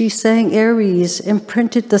 She sang Aries and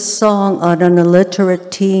printed the song on an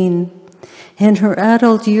illiterate teen. In her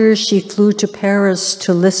adult years, she flew to Paris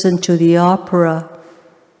to listen to the opera.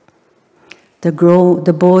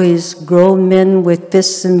 The boys, grown men with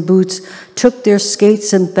fists and boots, took their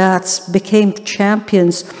skates and bats, became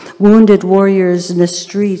champions, wounded warriors in the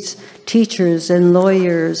streets, teachers and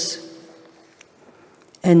lawyers.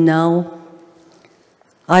 And now,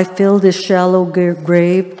 I fill this shallow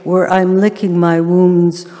grave where I'm licking my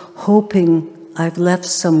wounds, hoping I've left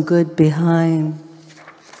some good behind.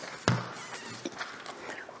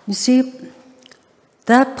 You see,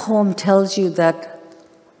 that poem tells you that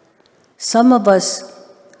some of us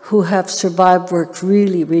who have survived worked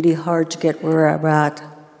really, really hard to get where we're at.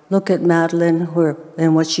 Look at Madeleine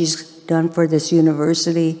and what she's done for this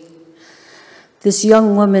university. This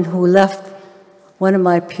young woman who left, one of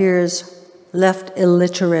my peers, left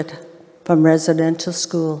illiterate from residential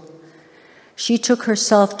school. She took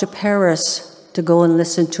herself to Paris to go and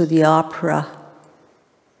listen to the opera.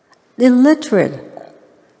 Illiterate.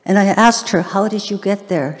 And I asked her, how did you get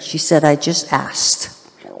there? She said, I just asked.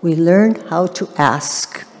 We learned how to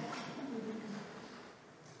ask.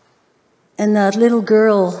 And that little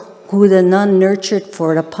girl who the nun nurtured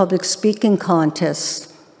for a public speaking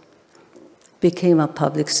contest became a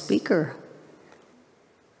public speaker.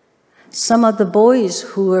 Some of the boys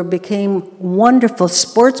who became wonderful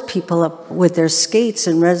sports people with their skates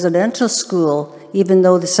in residential school, even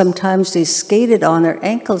though sometimes they skated on their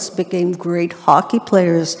ankles, became great hockey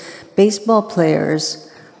players, baseball players.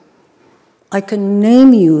 I can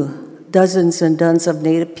name you dozens and dozens of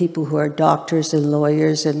Native people who are doctors and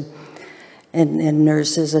lawyers and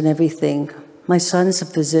nurses and everything. My son's a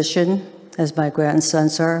physician, as my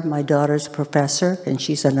grandsons are. My daughter's a professor, and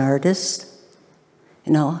she's an artist.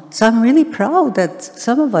 You know, so I'm really proud that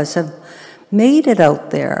some of us have made it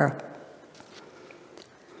out there.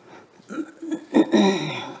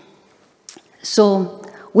 So,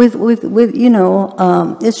 it's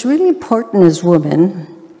really important as women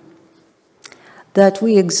that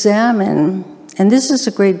we examine, and this is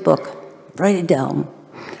a great book, write it down,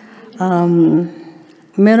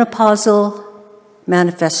 Menopausal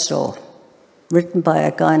Manifesto. written by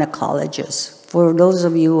a gynecologist. For those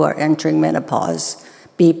of you who are entering menopause,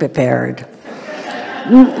 be prepared.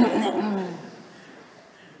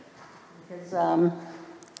 Because,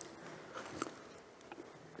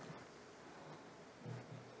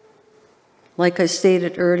 like I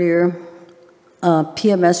stated earlier,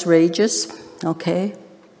 PMS rages, okay?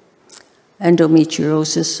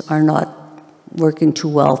 Endometriosis are not working too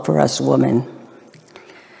well for us women.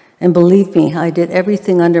 And believe me, I did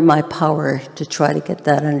everything under my power to try to get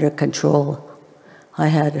that under control. I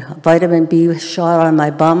had vitamin B shot on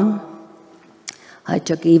my bum. I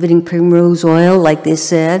took evening primrose oil, like they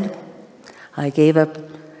said. I gave up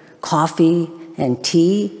coffee and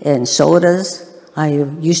tea and sodas. I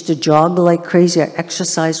used to jog like crazy. I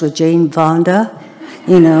exercised with Jane Fonda,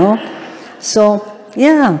 you know. So,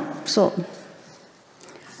 yeah, so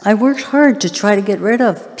I worked hard to try to get rid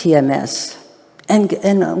of PMS. And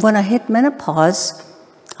when I hit menopause,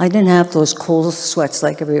 I didn't have those cold sweats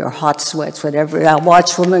like or hot sweats, whatever. I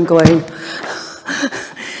watch women going,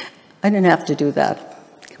 I didn't have to do that.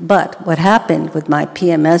 But what happened with my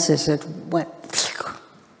PMS is it went.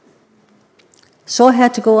 So I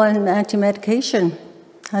had to go on anti-medication.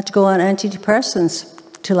 I had to go on antidepressants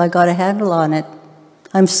till I got a handle on it.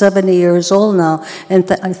 I'm 70 years old now, and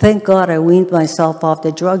thank God I weaned myself off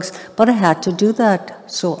the drugs, but I had to do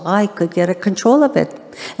that so I could get a control of it.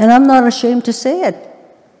 And I'm not ashamed to say it.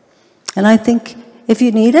 And I think if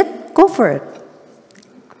you need it, go for it.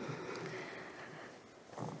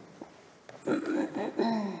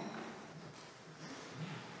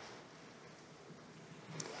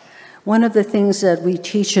 One of the things that we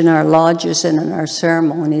teach in our lodges and in our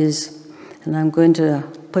ceremonies, and I'm going to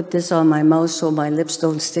put this on my mouth so my lips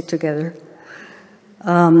don't stick together.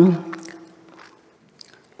 When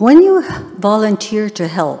you volunteer to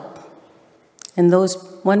help, and those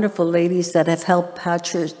wonderful ladies that have helped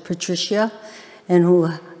Patricia and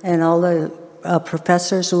all the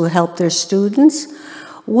professors who help their students,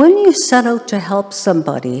 when you set out to help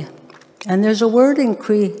somebody, and there's a word in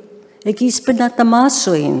Cree,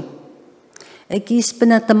 egispinatamasuin.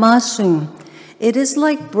 It is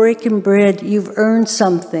like breaking bread. You've earned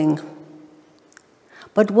something.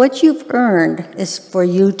 But what you've earned is for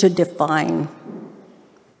you to define.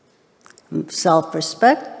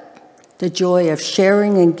 Self-respect, the joy of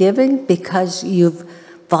sharing and giving because you've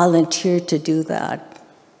volunteered to do that.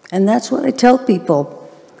 And that's what I tell people.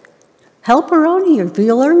 Help around here,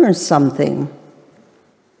 you'll earn something.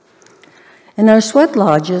 In our sweat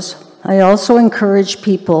lodges, I also encourage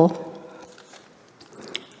people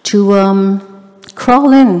to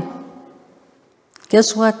crawl in.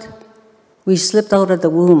 Guess what? We slipped out of the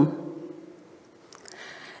womb.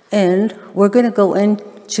 And we're going to go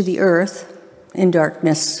into the earth in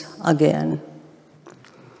darkness again.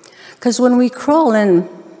 Because when we crawl in,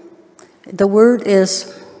 the word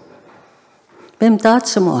is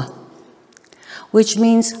bimtatsamo, which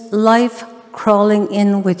means life crawling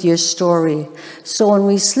in with your story. So when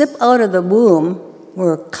we slip out of the womb,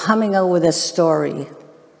 we're coming out with a story.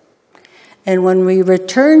 And when we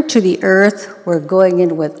return to the earth, we're going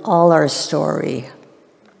in with all our story.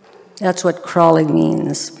 That's what crawling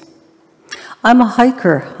means. I'm a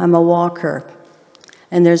hiker, I'm a walker.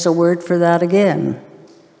 And there's a word for that again.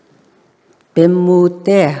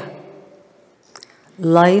 Bimute.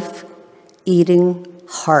 Life-eating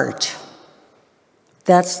heart.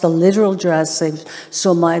 That's the literal translation.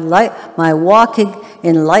 So my walking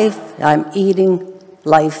in life, I'm eating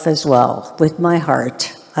life as well with my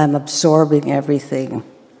heart. I'm absorbing everything.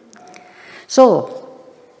 So,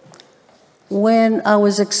 when I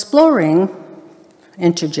was exploring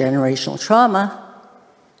intergenerational trauma,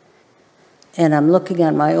 and I'm looking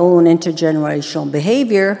at my own intergenerational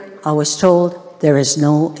behavior, I was told there is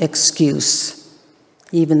no excuse,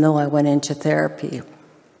 even though I went into therapy.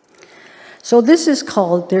 So this is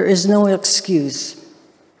called There Is No Excuse.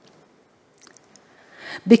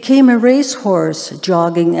 Became a racehorse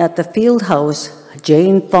jogging at the field house.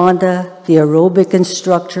 Jane Fonda, the aerobic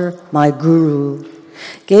instructor, my guru.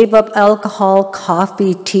 Gave up alcohol,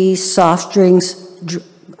 coffee, tea, soft drinks,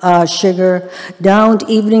 sugar, downed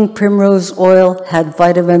evening primrose oil, had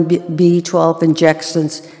vitamin B12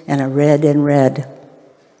 injections, and a red and red.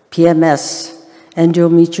 PMS,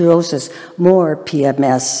 endometriosis, more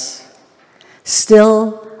PMS.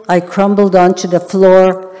 Still, I crumbled onto the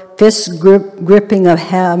floor, fist gripping a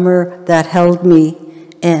hammer that held me,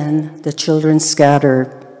 and the children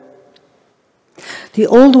scattered. The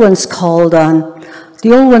old ones called on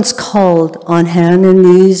hand and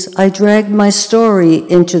knees. I dragged my story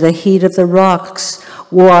into the heat of the rocks.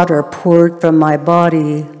 Water poured from my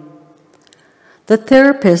body. The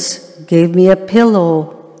therapist gave me a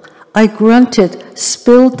pillow. I grunted,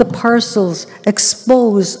 spilled the parcels,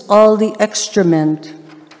 exposed all the excrement.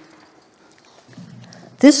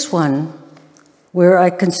 This one, where I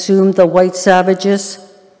consumed the white savages,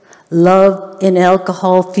 love in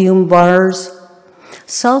alcohol-fumed bars.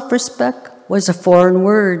 Self-respect was a foreign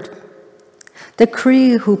word. The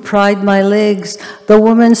Cree who pried my legs, the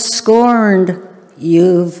woman scorned.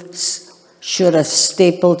 You should have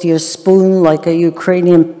stapled your spoon like a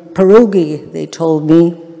Ukrainian pierogi, they told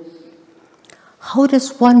me. How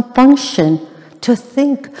does one function, to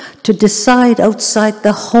think, to decide outside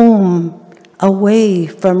the home, away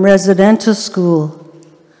from residential school?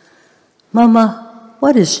 Mama,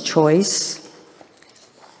 what is choice?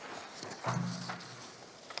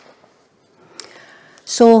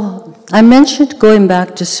 So I mentioned going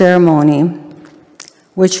back to ceremony,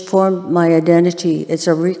 which formed my identity. It's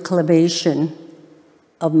a reclamation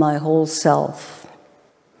of my whole self.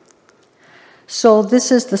 So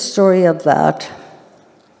this is the story of that.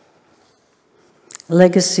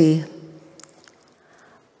 Legacy.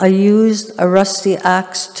 I used a rusty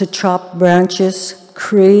axe to chop branches,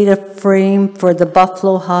 create a frame for the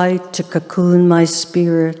buffalo hide to cocoon my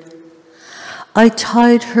spirit. I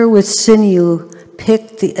tied her with sinew,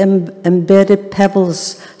 picked the embedded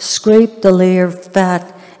pebbles, scraped the layer of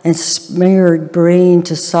fat, and smeared brain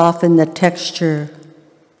to soften the texture.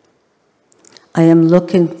 I am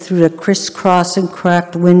looking through the crisscross and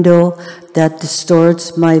cracked window that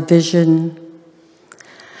distorts my vision.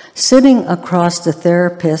 Sitting across the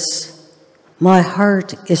therapist, my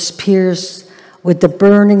heart is pierced with the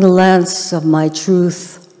burning lance of my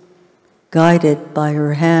truth, guided by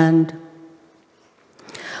her hand.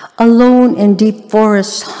 Alone in deep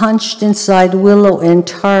forest, hunched inside willow and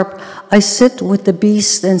tarp, I sit with the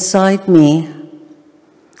beast inside me.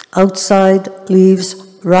 Outside, leaves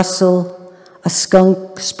rustle, a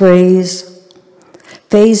skunk sprays.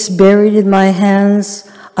 Face buried in my hands,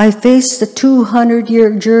 I face the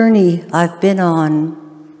 200-year journey I've been on.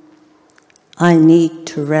 I need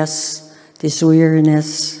to rest this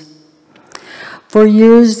weariness. For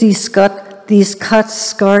years, these cuts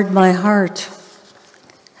scarred my heart,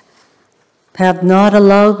 have not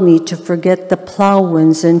allowed me to forget the plow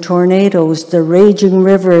winds and tornadoes, the raging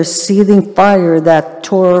rivers, seething fire that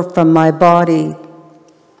tore from my body.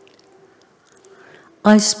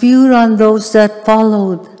 I spewed on those that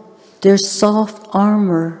followed, their soft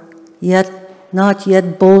armor, yet not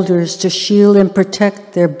yet boulders to shield and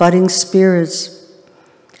protect their budding spirits.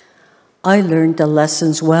 I learned the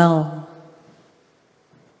lessons well.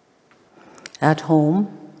 At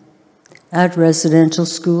home, at residential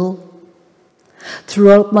school,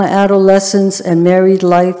 throughout my adolescence and married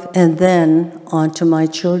life, and then on to my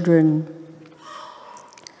children.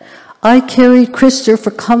 I carried Christopher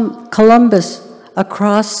Columbus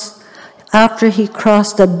across after he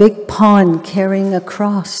crossed a big pond carrying a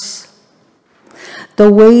cross. The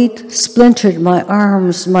weight splintered my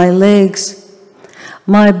arms, my legs.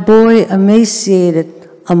 My boy emaciated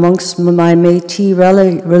amongst my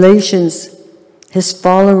Métis relations, his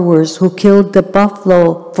followers who killed the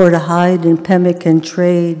buffalo for the hide and pemmican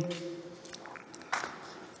trade.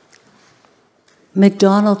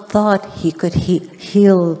 MacDonald thought he could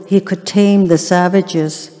he could tame the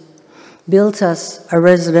savages, built us a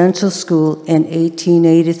residential school in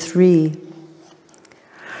 1883.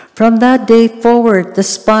 From that day forward, the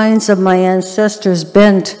spines of my ancestors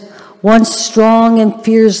bent. Once strong and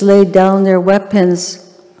fierce laid down their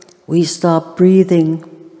weapons. We stopped breathing,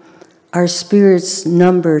 our spirits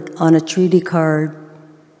numbered on a treaty card.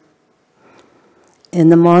 In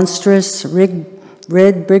the monstrous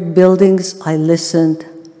red brick buildings, I listened.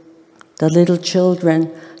 The little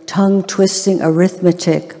children, tongue-twisting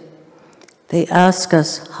arithmetic. They asked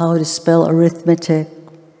us how to spell arithmetic.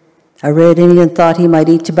 A red Indian thought he might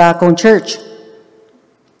eat tobacco in church.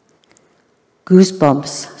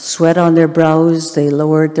 Goosebumps, sweat on their brows, they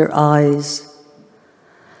lowered their eyes.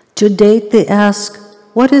 To date, they ask,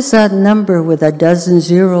 what is that number with a dozen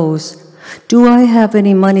zeros? Do I have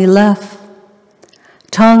any money left?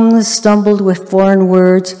 Tongues stumbled with foreign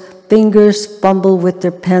words, fingers fumble with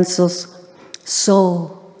their pencils,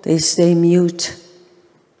 so they stay mute.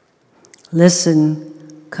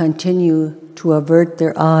 Listen, continue to avert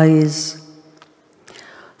their eyes.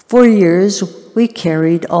 For years, we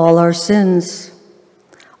carried all our sins.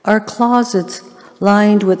 Our closets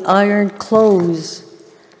lined with iron clothes,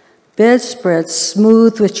 bedspreads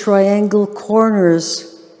smooth with triangle corners,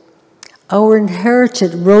 our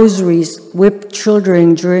inherited rosaries whipped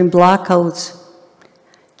children during blackouts.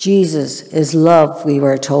 Jesus is love, we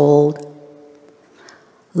were told.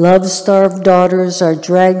 Love-starved daughters are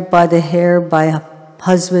dragged by the hair by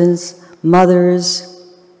husbands, mothers.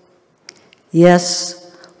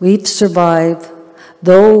 Yes, we've survived,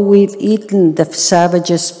 though we've eaten the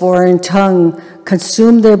savages' foreign tongue,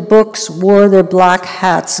 consumed their books, wore their black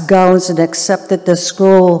hats, gowns, and accepted the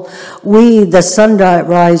scroll. We, the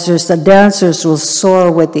sunrisers, the dancers, will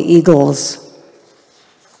soar with the eagles.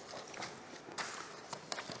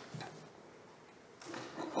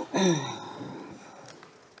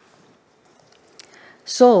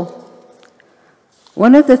 So,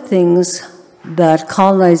 one of the things that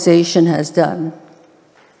colonization has done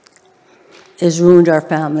is ruined our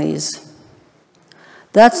families.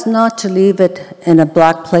 That's not to leave it in a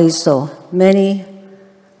black place, though. Many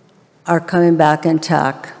are coming back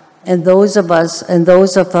intact. And those of us, and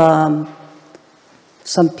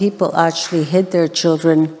some people actually hid their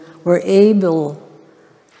children, were able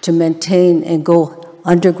to maintain and go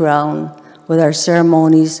underground with our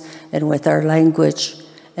ceremonies and with our language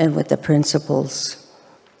and with the principles.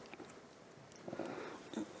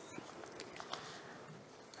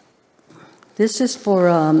 This is for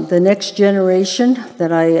the next generation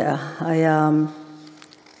that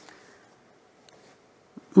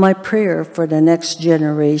my prayer for the next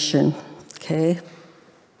generation, okay?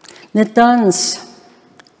 Netans,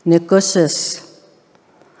 nekusis,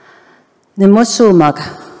 nemusumak,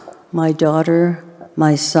 my daughter,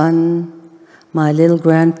 my son, my little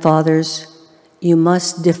grandfathers, you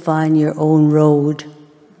must define your own road.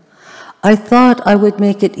 I thought I would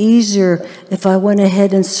make it easier if I went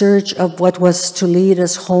ahead in search of what was to lead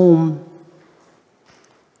us home.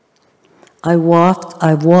 I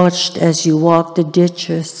watched as you walked the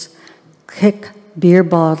ditches, kick beer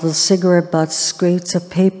bottles, cigarette butts, scraps of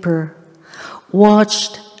paper.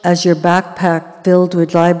 Watched as your backpack filled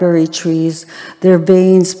with library trees, their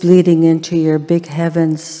veins bleeding into your big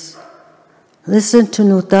heavens. Listen to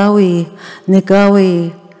Nutawi,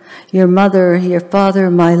 Nigawi, your mother, your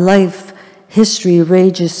father, my life. History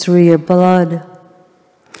rages through your blood.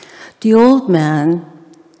 The old man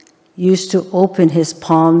used to open his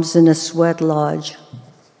palms in a sweat lodge,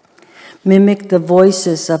 mimic the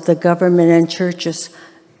voices of the government and churches,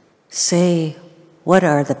 say, what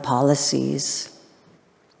are the policies?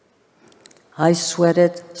 I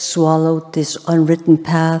sweated, swallowed this unwritten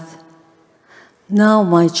path. Now,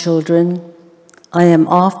 my children, I am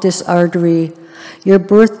off this artery. Your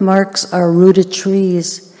birthmarks are rooted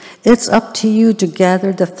trees. It's up to you to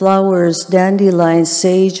gather the flowers, dandelions,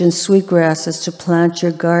 sage, and sweetgrasses to plant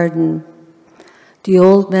your garden. The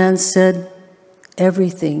old man said,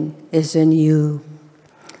 everything is in you.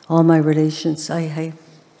 All my relations, I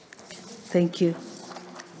thank you.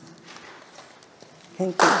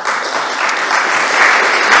 Thank you.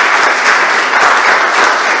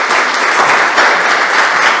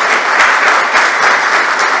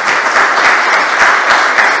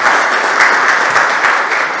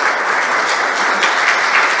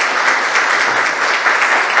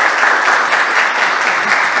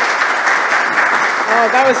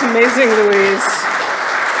 That was amazing, Louise.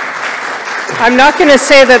 I'm not going to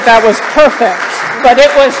say that that was perfect, but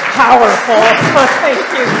it was powerful, so thank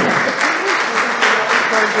you.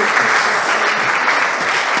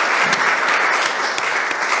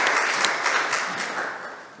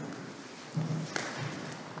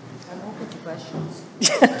 I'm open to questions.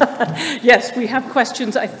 Yes, we have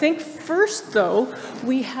questions. I think first, though,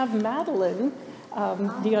 we have Madeleine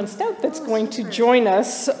Dion Stout that's going to join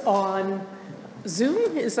us on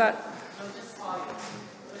Zoom, is that? No, just audio.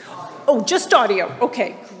 Oh, just audio.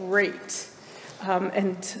 Okay, great.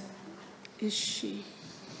 And is she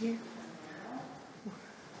here?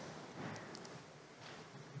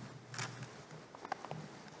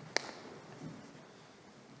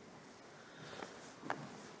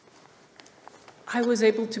 I was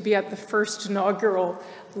able to be at the first inaugural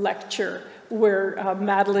lecture where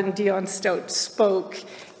Madeleine Dion Stout spoke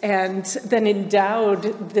and then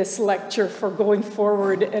endowed this lecture for going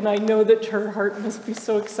forward. And I know that her heart must be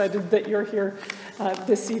so excited that you're here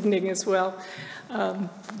this evening as well.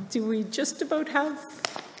 Do we just about have,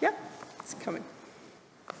 yeah, it's coming.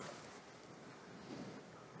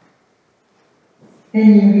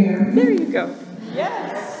 Can you hear me? There you go.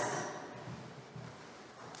 Yes.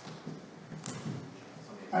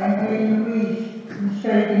 I'm Louise.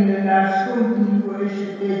 Taking the last school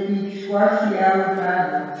worship that each squashy out.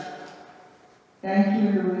 Thank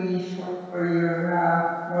you, Louise, for your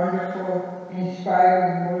wonderful,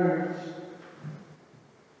 inspiring words.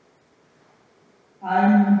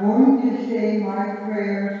 I'm going to say my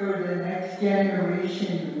prayer for the next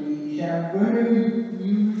generation, Louise. I'm going to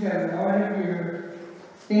use a lot of your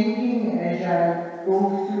thinking as I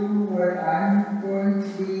go through what I'm going to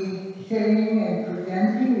be saying and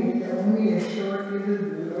presenting. It's only a short little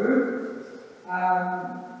blurb.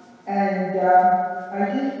 And I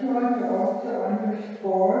just want to also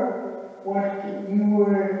underscore what you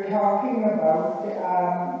were talking about.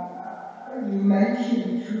 You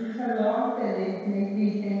mentioned truth a lot, and it made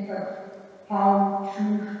me think of how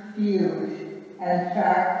truth feels and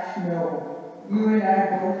facts know. You and I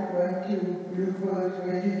both went to Blue Coast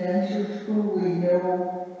Residential School. We know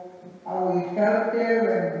how we felt there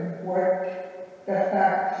and what the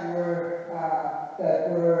facts were that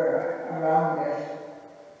were around us.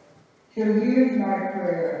 So here's my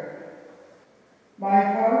prayer. My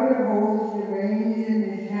father holds the reins in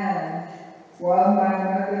his hands while my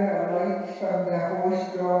mother alights from the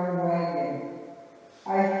horse-drawn wagon.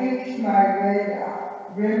 I fix my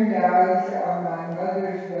rimmed eyes on my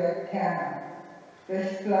mother's red tam. The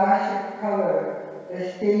splash of color, the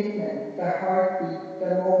statement, the heartbeat,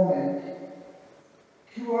 the moment.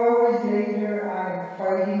 2 hours later, I am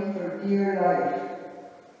fighting for dear life.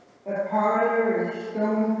 The parlor is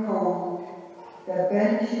stone cold, the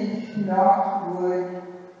benches not wood,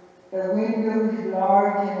 the windows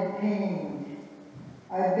large and paned.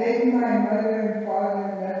 I beg my mother and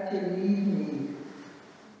father not to leave me.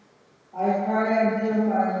 I cry until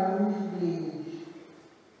my nose bleeds.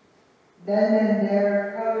 Then and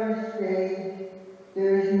there colors fade,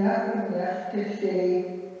 there is nothing left to say,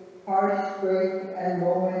 hearts break and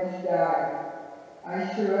moments die. I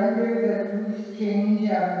surrender the loose change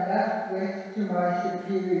I'm left with to my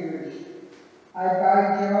superiors. I buy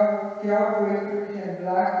jawbreakers and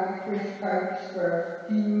black licorice pipes for a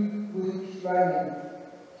few weeks running.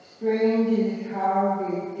 Strange is how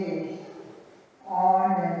they taste,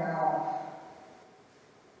 on and off.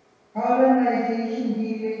 Colonization,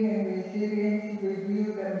 healing, and resilience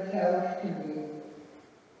reveal themselves to me.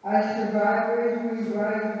 As survivors, we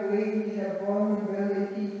ride waves of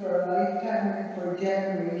vulnerability for a lifetime and for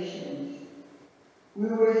generations. We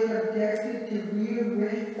were subjected to real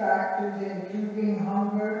risk factors including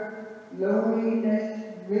hunger, loneliness,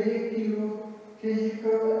 ridicule,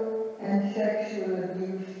 physical and sexual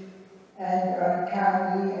abuse, and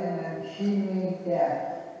untimely and unseemly death.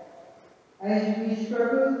 As we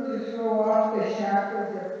struggle to throw off the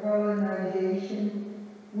shackles of colonization,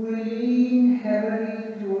 we lean heavily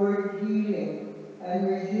toward healing, and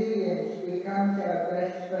resilience becomes our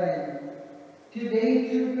best friend. Today,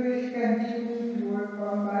 troopers continue to work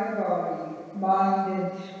on my body, mind, and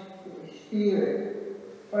spirit,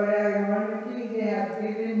 but ironically, they have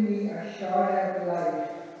given me a shot at life.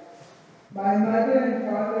 My mother and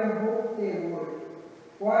father hoped they would.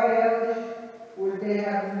 Why else would they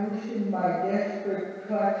have loosened my desperate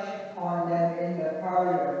clutch on them in the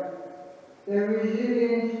parlor? Their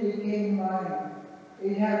resilience became mine.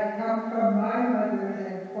 It had come from my mothers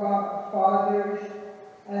and fathers,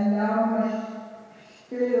 and now must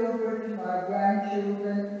spill over to my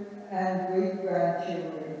grandchildren and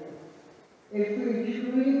great-grandchildren. If we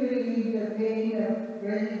truly believe the pain of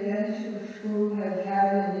residential school has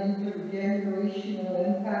had an intergenerational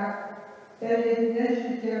impact, then it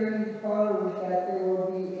necessarily follows that there will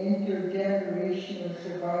be intergenerational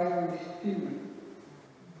survivors too.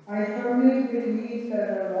 I firmly believe that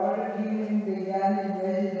a lot of healing began in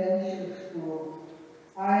residential school.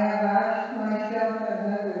 I have asked myself and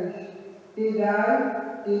others,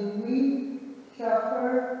 did we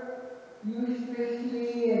suffer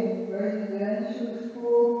uselessly in residential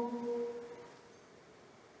school?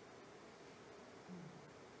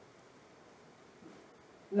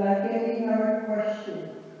 Like any other question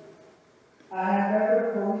I have ever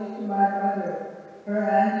posed to my mother, her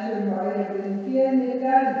answer might have been "Tiene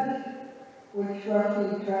ganas," which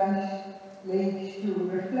roughly translates to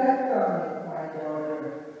 "reflect on it, my daughter."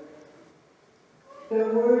 The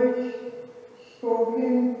words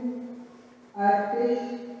spoken at this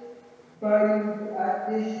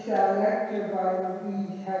lecture by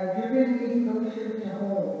Louise have driven me closer to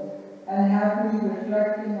home and have me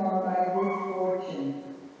reflecting on my good fortune.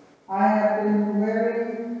 I have been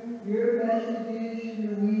wearing your messages,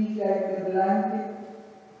 Louise, like the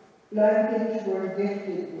blankets we're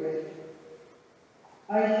gifted with.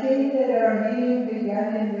 I say that our healing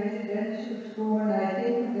began in residential school, and I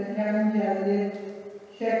think of the times I lived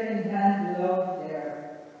second-hand love there.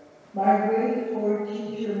 My grade 4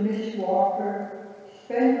 teacher, Miss Walker,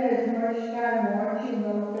 spent as much time watching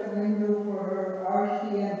out the window for her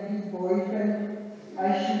RCMP boyfriend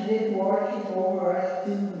as she did watching over us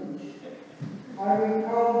students. I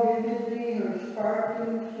recall vividly her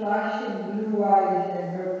sparkling, flashing blue eyes and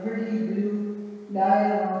her pretty blue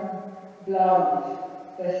nylon blouse,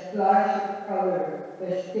 the splash of color,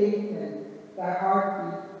 the statement, the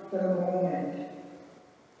heartbeat, the moment.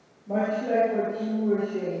 Much like what you were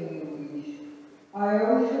saying, Louise. I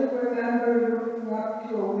also remember looking looking up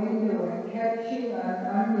to a window and catching an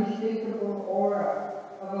unmistakable aura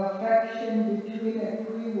of affection between a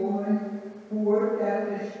Cree woman who worked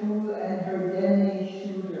at the school and her Dene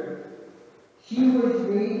suitor. She was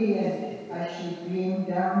radiant as she beamed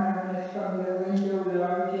down on us from the window,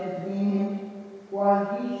 large and beaming, while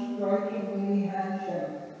he, strikingly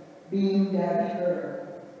handsome, beamed at her.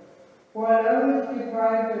 While I was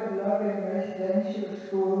deprived of love in residential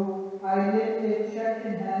school, I lived it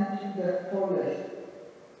secondhand to the fullest.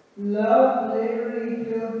 Love literally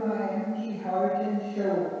filled my empty heart and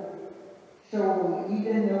soul,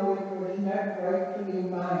 even though it was not rightfully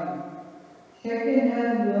mine.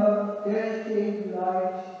 Secondhand love does save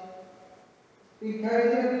lives.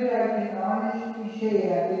 Because of it, I can honestly say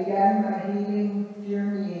I began my healing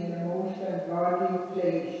journey in the most ungodly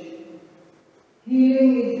place.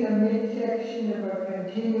 Healing is the midsection of a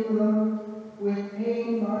continuum, with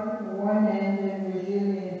pain marking one end and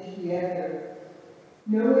resilience the other.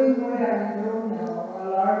 Knowing what I know now, a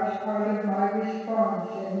large part of my response,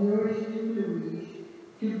 and yours too, Louise,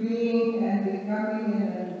 to being and becoming in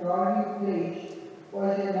an ungodly place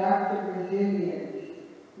was an act of resilience.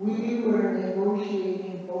 We were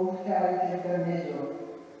negotiating both sides of the middle.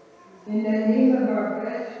 In the name of our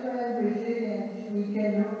best friend, resilience, we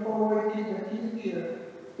can look forward to the future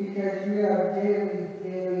because we are very,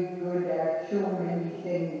 very good at so many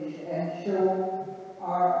things, and so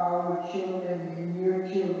are our children and your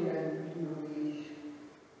children, Louise.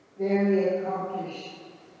 Very accomplished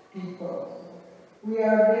people. We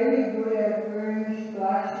are very good at wearing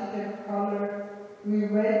splashes of color. We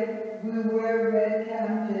wear red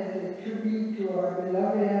tams as a tribute to our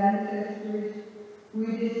beloved ancestors. We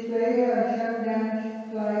display our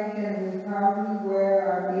Sundance flags and we proudly wear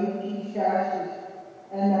our Métis sashes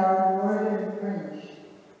and our northern prints,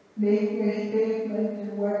 making a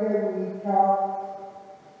statement whether we talk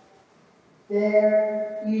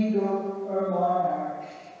bear, eagle, or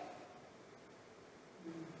monarchs.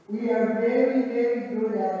 We are very, very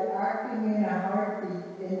good at acting in a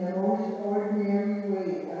heartbeat in the most ordinary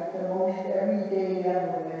way, at the most everyday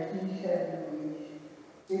level, as you said, Louise.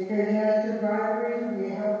 Because as survivors, we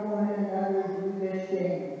help one another do the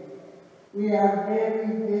same. We are very,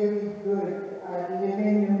 very good at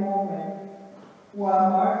living the moment while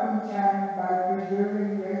marking time by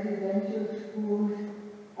preserving residential schools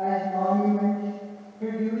as monuments,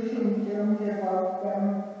 producing films about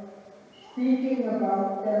them, speaking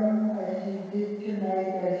about them as you did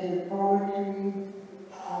tonight, as your poetry,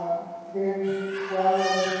 very well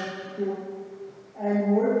understood,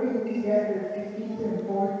 and working together to keep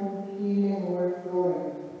important healing work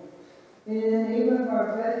going. In the name of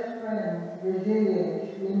our best friend,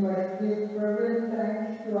 resilience, we must give fervent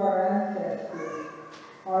thanks to our ancestors,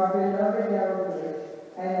 our beloved elders,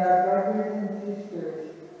 and our brothers and sisters,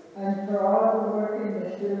 and for all the work in the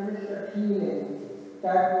service of healing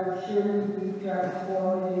that will surely be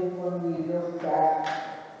transformative when we look back.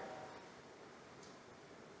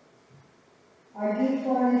 I just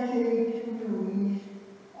want to say to Louise,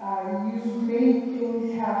 you've made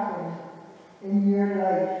things happen in your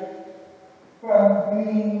life from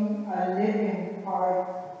being a living part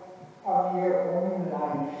of your own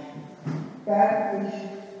life. That is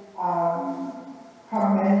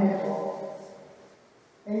commendable.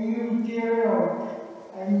 And you journaled,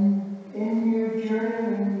 and in your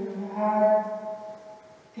journaling you had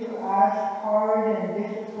to ask hard and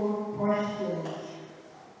difficult questions.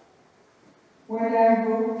 When I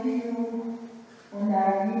wrote to you, when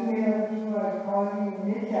I emailed you, I called you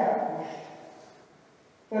nehiyaw.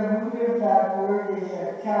 The root of that word is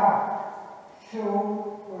a ta,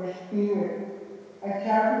 soul or spirit. A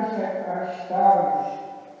ta is like our stars.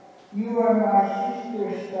 You are my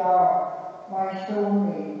sister star, my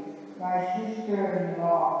soulmate, my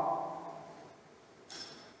sister-in-law.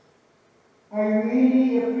 I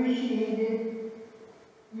really appreciated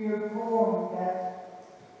your poem that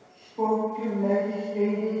spoke to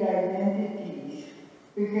legislated identities,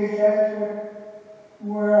 because that's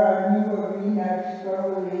where our new arena of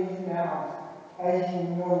struggle is now, as you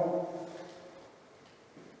know.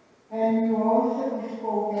 And you also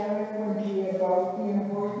spoke eloquently about the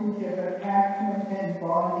importance of attachment and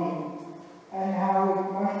bonding, and how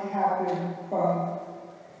it must happen from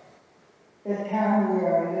the time we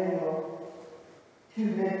are little to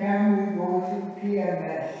the time we go through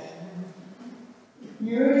PMS.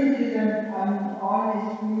 Yours is an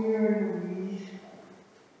honest mirror, Louise.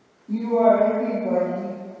 You are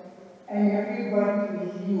everybody, and everybody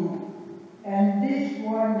is you. And this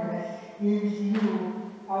oneness gives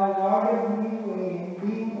you a lot of leeway in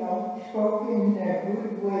being outspoken in a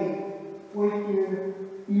good way with your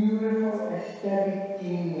beautiful aesthetic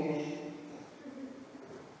genius.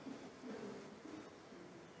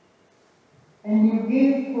 and you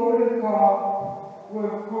give protocol where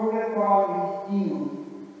protocol is due.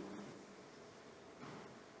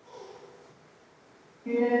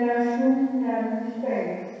 Generación and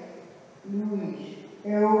space, Louise,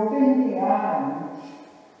 open the arms.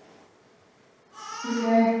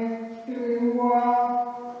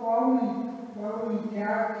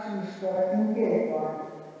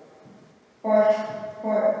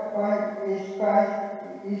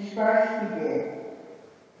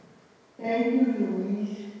 Thank you,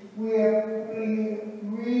 Louise. We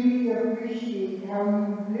really appreciate how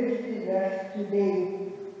you lifted us today.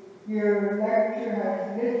 Your lecture has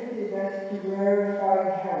lifted us to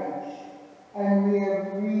rarefied heights, and we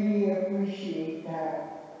really appreciate that.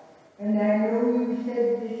 And I know you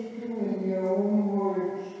said this too in your own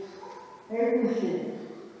words.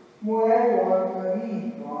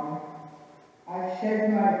 I've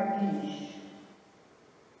said my piece.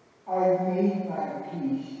 I've made my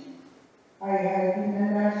peace. I have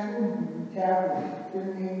been asked to travel to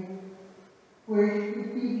me, which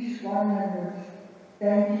speaks wonders.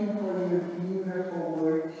 Thank you for your beautiful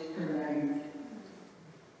words tonight.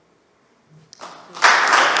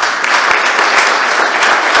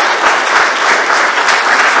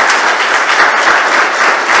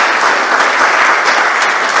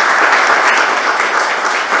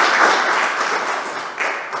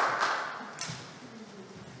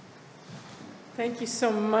 Thank you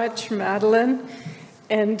so much, Madeleine.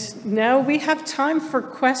 And now we have time for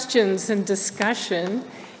questions and discussion.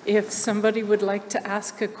 If somebody would like to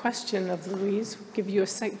ask a question of Louise, we'll give you a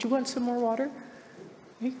sec. Do you want some more water?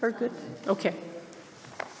 You're good? Okay.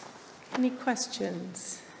 Any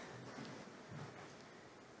questions?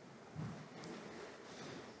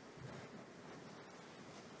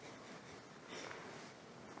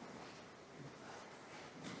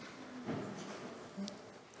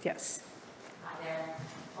 Yes.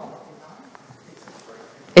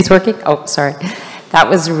 It's working? Oh, sorry. That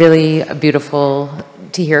was really beautiful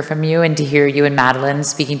to hear from you and to hear you and Madeleine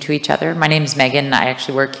speaking to each other. My name's Megan. I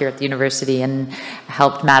actually work here at the university and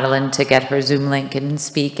helped Madeleine to get her Zoom link and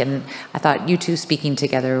speak. And I thought you two speaking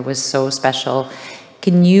together was so special.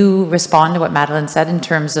 Can you respond to what Madeleine said in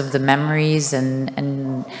terms of the memories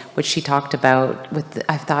and what she talked about?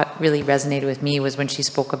 I thought really resonated with me was when she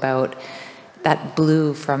spoke about that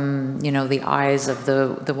blue from, you know, the eyes of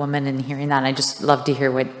the woman, and hearing that. And I just love to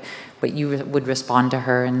hear what you would respond to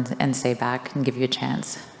her and say back and give you a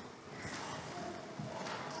chance.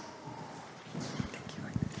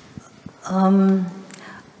 I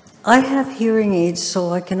have hearing aids,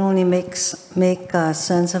 so I can only make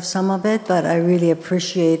sense of some of it, but I really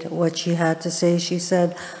appreciate what she had to say. She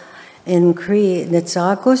said in Cree,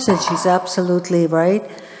 Nitsakos, and she's absolutely right.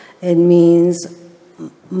 It means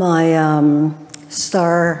my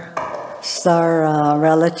star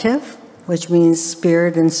relative, which means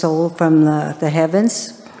spirit and soul from the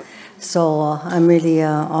heavens. So I'm really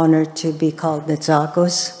honored to be called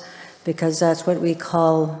Nitsakos, because that's what we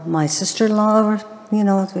call my sister-in-law. You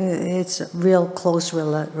know, it's a real close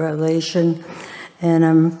relation, and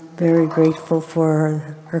I'm very grateful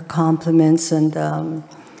for her compliments. And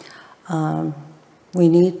we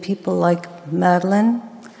need people like Madeleine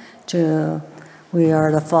we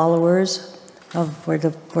are the followers of,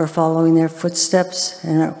 we're following their footsteps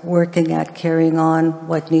and are working at carrying on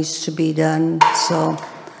what needs to be done. So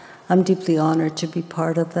I'm deeply honored to be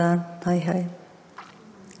part of that. Hi.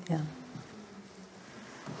 Yeah.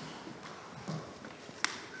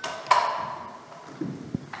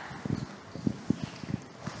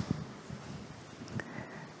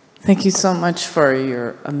 Thank you so much for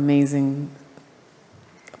your amazing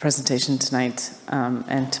presentation tonight,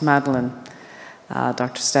 and to Madeleine,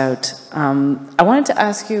 Dr. Stout. I wanted to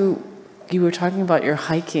ask you, you were talking about your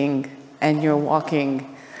hiking and your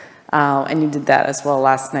walking, and you did that as well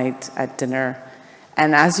last night at dinner.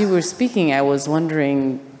 And as you were speaking, I was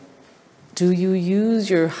wondering, do you use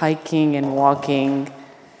your hiking and walking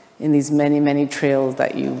in these many, many trails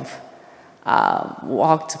that you've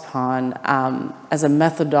walked upon as a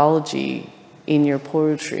methodology in your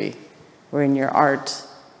poetry or in your art?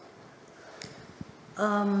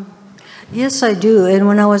 Yes, I do. And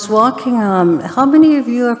when I was walking, how many of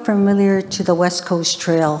you are familiar to the West Coast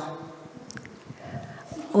Trail?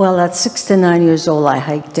 Well, at 69 years old, I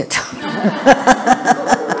hiked it.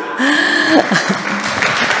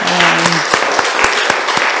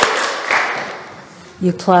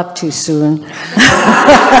 You clapped too soon.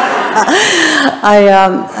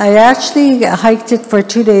 I actually hiked it for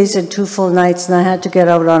 2 days and 2 full nights, and I had to get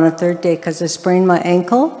out on a third day because I sprained my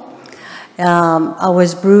ankle. I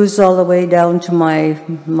was bruised all the way down to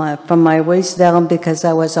from my waist down because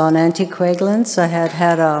I was on anticoagulants. I had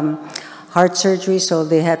heart surgery, so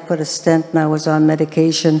they had put a stent and I was on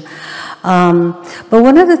medication. But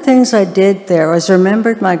one of the things I did there was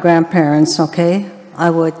remembered my grandparents, okay? I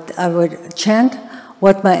would chant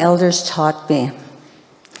what my elders taught me.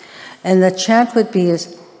 And the chant would be,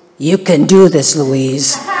 "You can do this,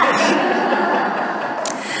 Louise."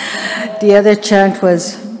 The other chant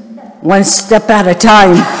was, "One step at a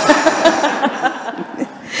time."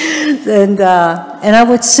 And I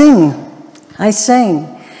would sing. I sang.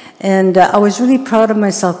 And I was really proud of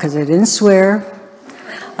myself because I didn't swear,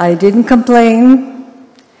 I didn't complain,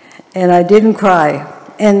 and I didn't cry.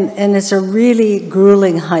 And it's a really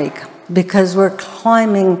grueling hike because we're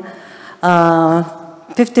climbing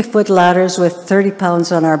 50-foot ladders with 30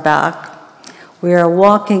 pounds on our back. We are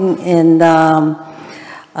walking and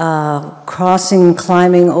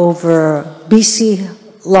climbing over BC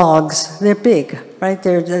logs. They're big, right?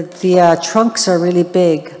 The trunks are really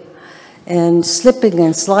big. And slipping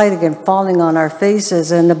and sliding and falling on our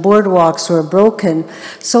faces, and the boardwalks were broken.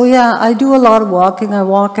 So yeah, I do a lot of walking. I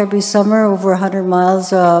walk every summer over 100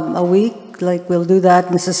 miles a week, like we'll do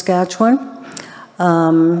that in Saskatchewan.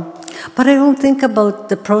 But I don't think about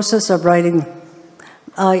the process of writing.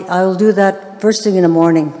 I'll do that first thing in the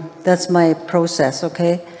morning. That's my process,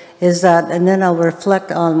 okay? And then I'll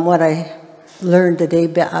reflect on what I learned the day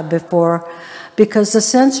before, because the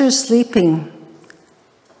sensor's sleeping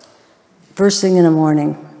first thing in the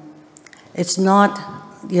morning. It's not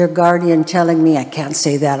your guardian telling me, I can't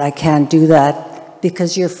say that, I can't do that,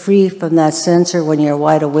 because you're free from that sensor when you're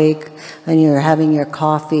wide awake and you're having your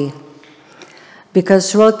coffee. Because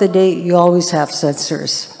throughout the day, you always have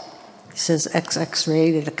sensors. It says XX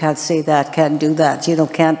rated, I can't say that, can't do that,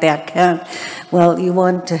 can't that, can't. Well, you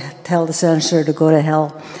want to tell the sensor to go to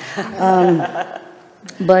hell.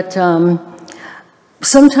 But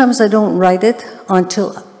sometimes I don't write it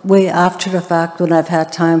until way after the fact when I've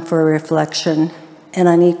had time for reflection, and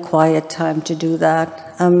I need quiet time to do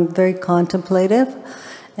that. I'm very contemplative,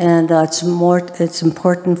 and it's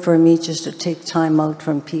important for me just to take time out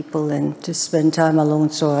from people and to spend time alone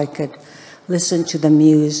so I could listen to the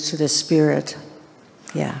muse, to the spirit.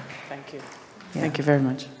 Yeah. Thank you. Yeah. Thank you very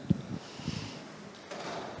much.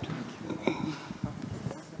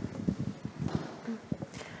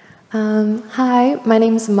 Hi, my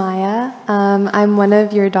name's Maya. I'm one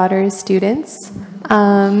of your daughter's students.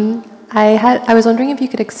 I was wondering if you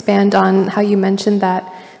could expand on how you mentioned that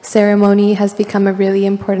ceremony has become a really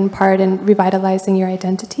important part in revitalizing your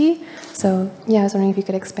identity. So yeah, I was wondering if you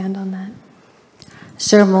could expand on that.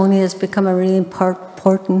 Ceremony has become a really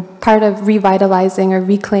important part of revitalizing or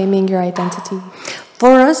reclaiming your identity.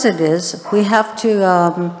 For us it is. We have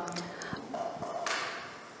to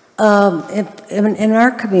in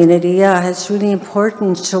our community, yeah, it's really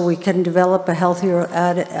important so we can develop a healthier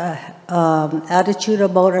attitude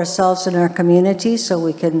about ourselves and our community, so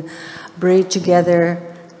we can braid together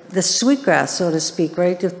the sweetgrass, so to speak,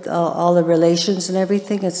 right? With all the relations and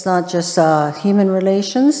everything. It's not just human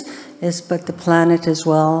relations, but the planet as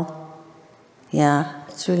well. Yeah,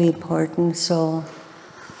 it's really important. So,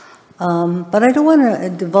 but I don't want to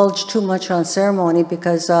divulge too much on ceremony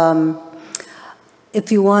because if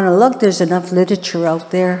you want to look, there's enough literature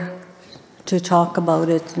out there to talk about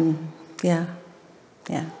it, and yeah.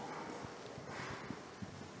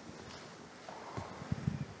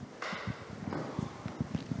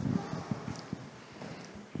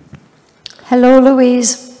 Hello,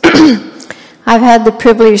 Louise. I've had the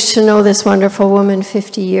privilege to know this wonderful woman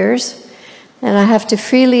 50 years, and I have to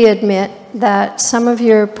freely admit that some of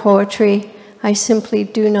your poetry I simply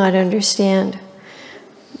do not understand.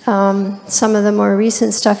 Some of the more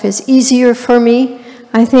recent stuff is easier for me,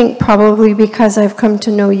 I think probably because I've come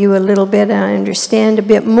to know you a little bit and I understand a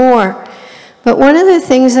bit more. But one of the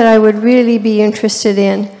things that I would really be interested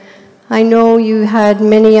in, I know you had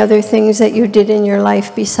many other things that you did in your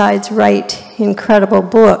life besides write incredible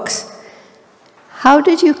books. How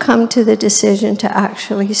did you come to the decision to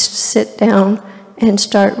actually sit down and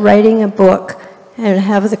start writing a book and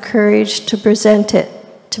have the courage to present it,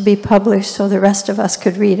 to be published so the rest of us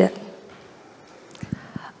could read it?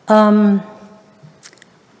 I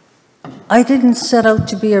didn't set out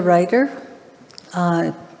to be a writer.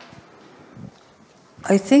 I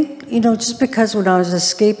think, just because when I was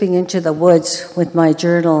escaping into the woods with my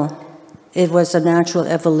journal, it was a natural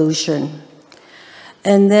evolution.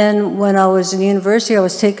 And then when I was in university, I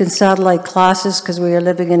was taking satellite classes because we were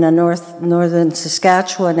living in northern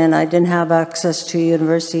Saskatchewan, and I didn't have access to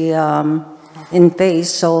university in face,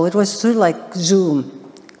 so it was through like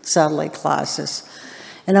Zoom satellite classes.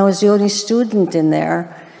 And I was the only student in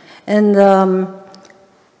there. And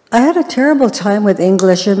I had a terrible time with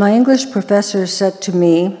English, and my English professor said to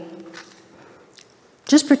me,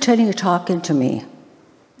 just pretending you're talking to me.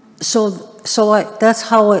 That's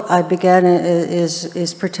how I began,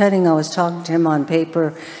 is pretending I was talking to him on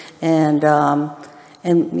paper. And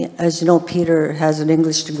as you know, Peter has an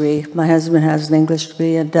English degree. My husband has an English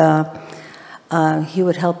degree, and he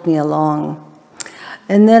would help me along.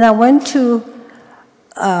 And then I went to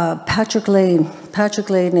Patrick Lane. Patrick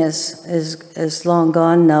Lane is long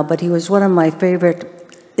gone now, but he was one of my favorite.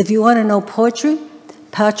 If you want to know poetry,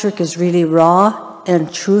 Patrick is really raw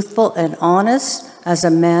and truthful and honest as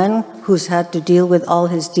a man who's had to deal with all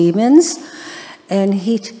his demons. And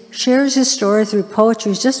he shares his story through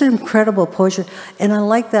poetry. It's just an incredible poetry, and I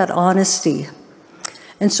like that honesty.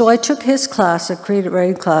 And so I took his class, a creative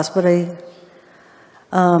writing class, but I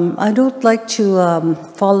don't like to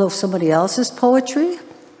follow somebody else's poetry.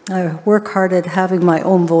 I work hard at having my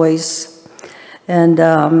own voice. And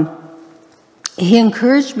he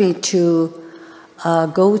encouraged me to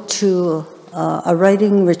go to a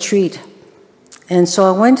writing retreat. And so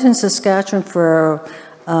I went in Saskatchewan for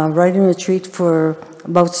a writing retreat for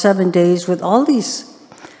about 7 days with all these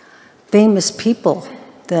famous people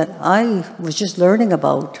that I was just learning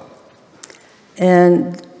about.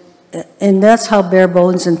 And that's how Bare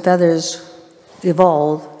Bones and Feathers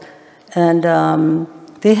evolved. And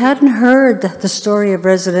they hadn't heard the story of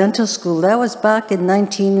residential school. That was back in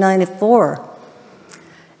 1994.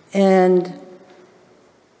 And,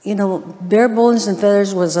 you know, Bare Bones and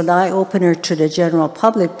Feathers was an eye-opener to the general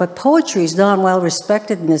public, but poetry is not well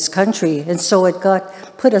respected in this country, and so it got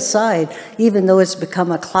put aside, even though it's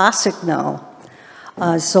become a classic now.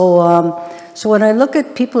 So when I look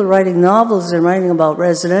at people writing novels and writing about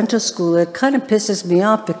residential school, it kind of pisses me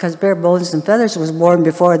off because Bare Bones and Feathers was born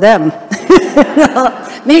before them.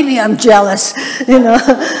 Maybe I'm jealous, you know.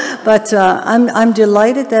 But I'm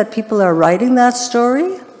delighted that people are writing that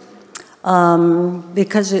story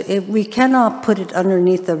because we cannot put it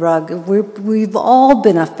underneath the rug. We've all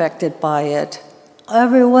been affected by it,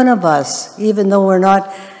 every one of us, even though we're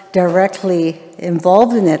not directly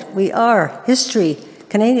involved in it. We are. History,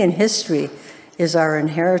 Canadian history, is our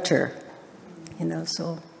inheritor, you know.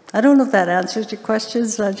 So I don't know if that answers your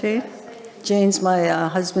questions, Jane. Jane's my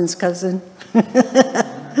husband's cousin.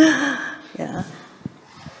 Yeah.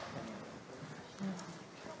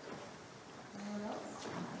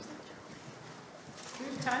 We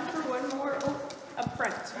have time for one more. Oh, up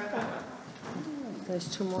front.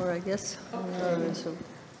 There's two more, I guess. Okay. So.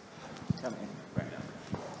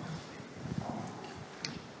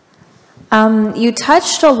 You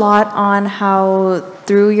touched a lot on how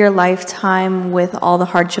through your lifetime with all the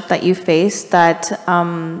hardship that you faced, that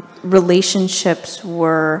relationships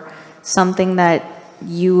were something that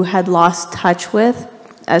you had lost touch with,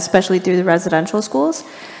 especially through the residential schools,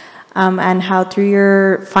 and how through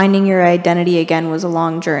your finding your identity again was a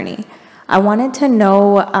long journey. I wanted to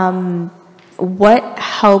know what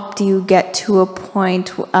helped you get to a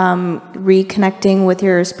point, reconnecting with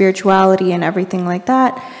your spirituality and everything like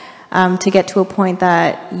that, to get to a point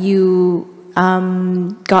that you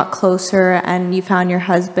got closer and you found your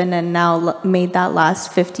husband and now made that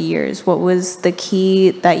last 50 years. What was the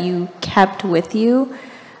key that you kept with you?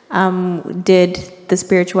 Did the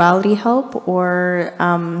spirituality help, or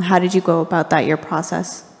how did you go about that, your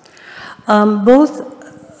process? Both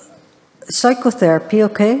psychotherapy,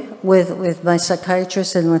 okay, with my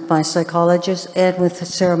psychiatrist and with my psychologist, and with the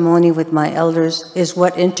ceremony with my elders is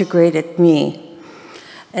what integrated me.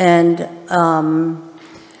 And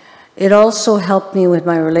it also helped me with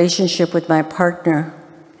my relationship with my partner.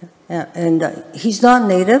 And he's not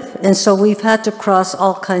Native, and so we've had to cross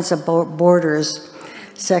all kinds of borders.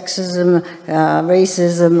 Sexism,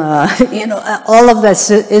 racism, you know, all of the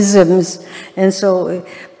isms. And so,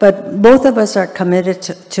 but both of us are committed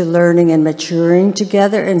to learning and maturing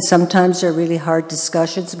together, and sometimes they're really hard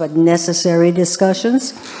discussions, but necessary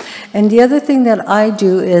discussions. And the other thing that I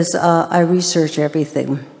do is I research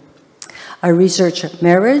everything. I research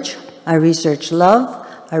marriage, I research love,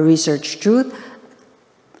 I research truth,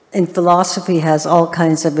 and philosophy has all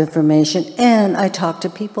kinds of information, and I talk to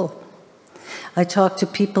people. I talk to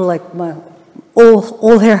people like my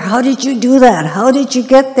old hair, how did you do that? How did you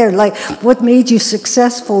get there? Like, what made you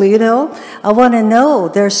successful, you know? I want to know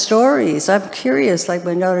their stories. I'm curious, like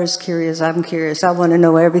my daughter's curious, I'm curious. I want to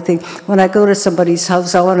know everything. When I go to somebody's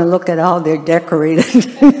house, I want to look at how they're decorated.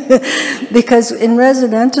 Because in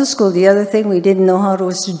residential school, the other thing we didn't know how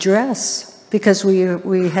to dress, because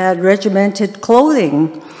we had regimented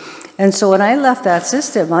clothing. And so when I left that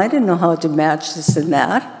system, I didn't know how to match this and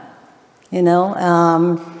that. You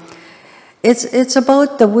know, it's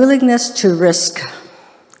about the willingness to risk,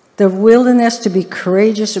 the willingness to be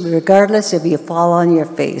courageous regardless if you fall on your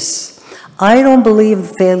face. I don't believe in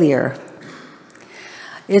failure.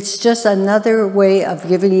 It's just another way of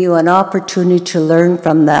giving you an opportunity to learn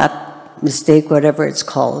from that mistake, whatever it's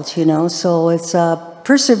called, you know? So it's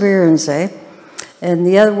perseverance, eh? And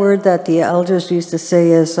the other word that the elders used to say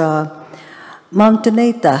is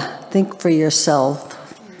Mamtaneta, think for yourself,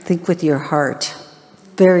 think with your heart.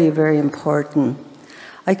 Very, very important.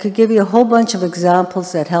 I could give you a whole bunch of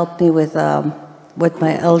examples that helped me with what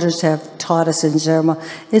my elders have taught us in Zerma.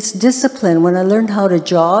 It's discipline. When I learned how to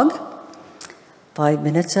jog, 5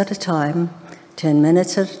 minutes at a time, 10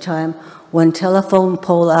 minutes at a time, one telephone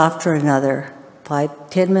pole after another.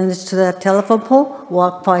 10 minutes to that telephone pole,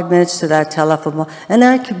 walk 5 minutes to that telephone pole. And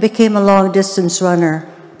I became a long distance runner,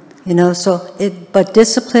 you know, but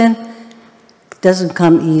discipline doesn't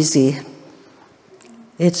come easy.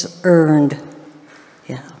 It's earned.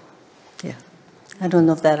 Yeah, yeah. I don't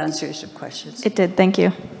know if that answers your questions. It did, thank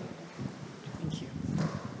you. Thank you.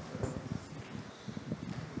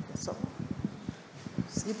 So,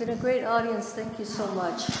 you've been a great audience. Thank you so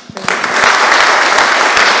much.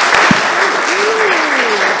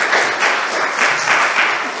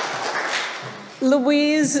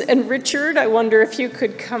 Louise and Richard, I wonder if you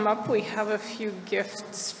could come up. We have a few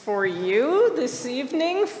gifts for you this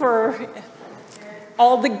evening for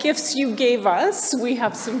all the gifts you gave us. We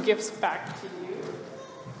have some gifts back to you.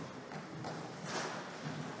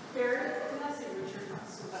 Barry, can I say Richard?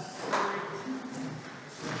 So that's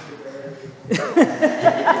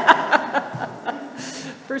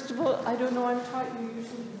First of all, I don't know, I'm taught you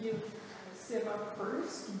usually give Siva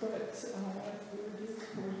first, but here it is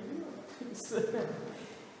for you. Thank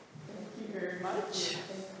you very much.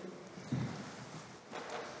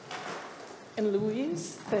 And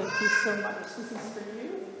Louise, thank you so much. This is for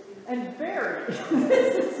you. And Barry,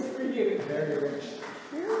 this is for you. Very rich.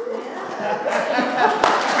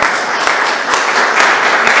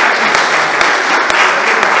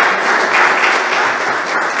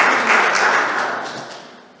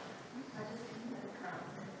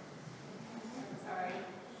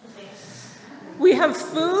 We have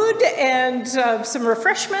food and some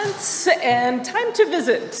refreshments and time to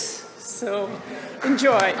visit. So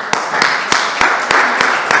enjoy.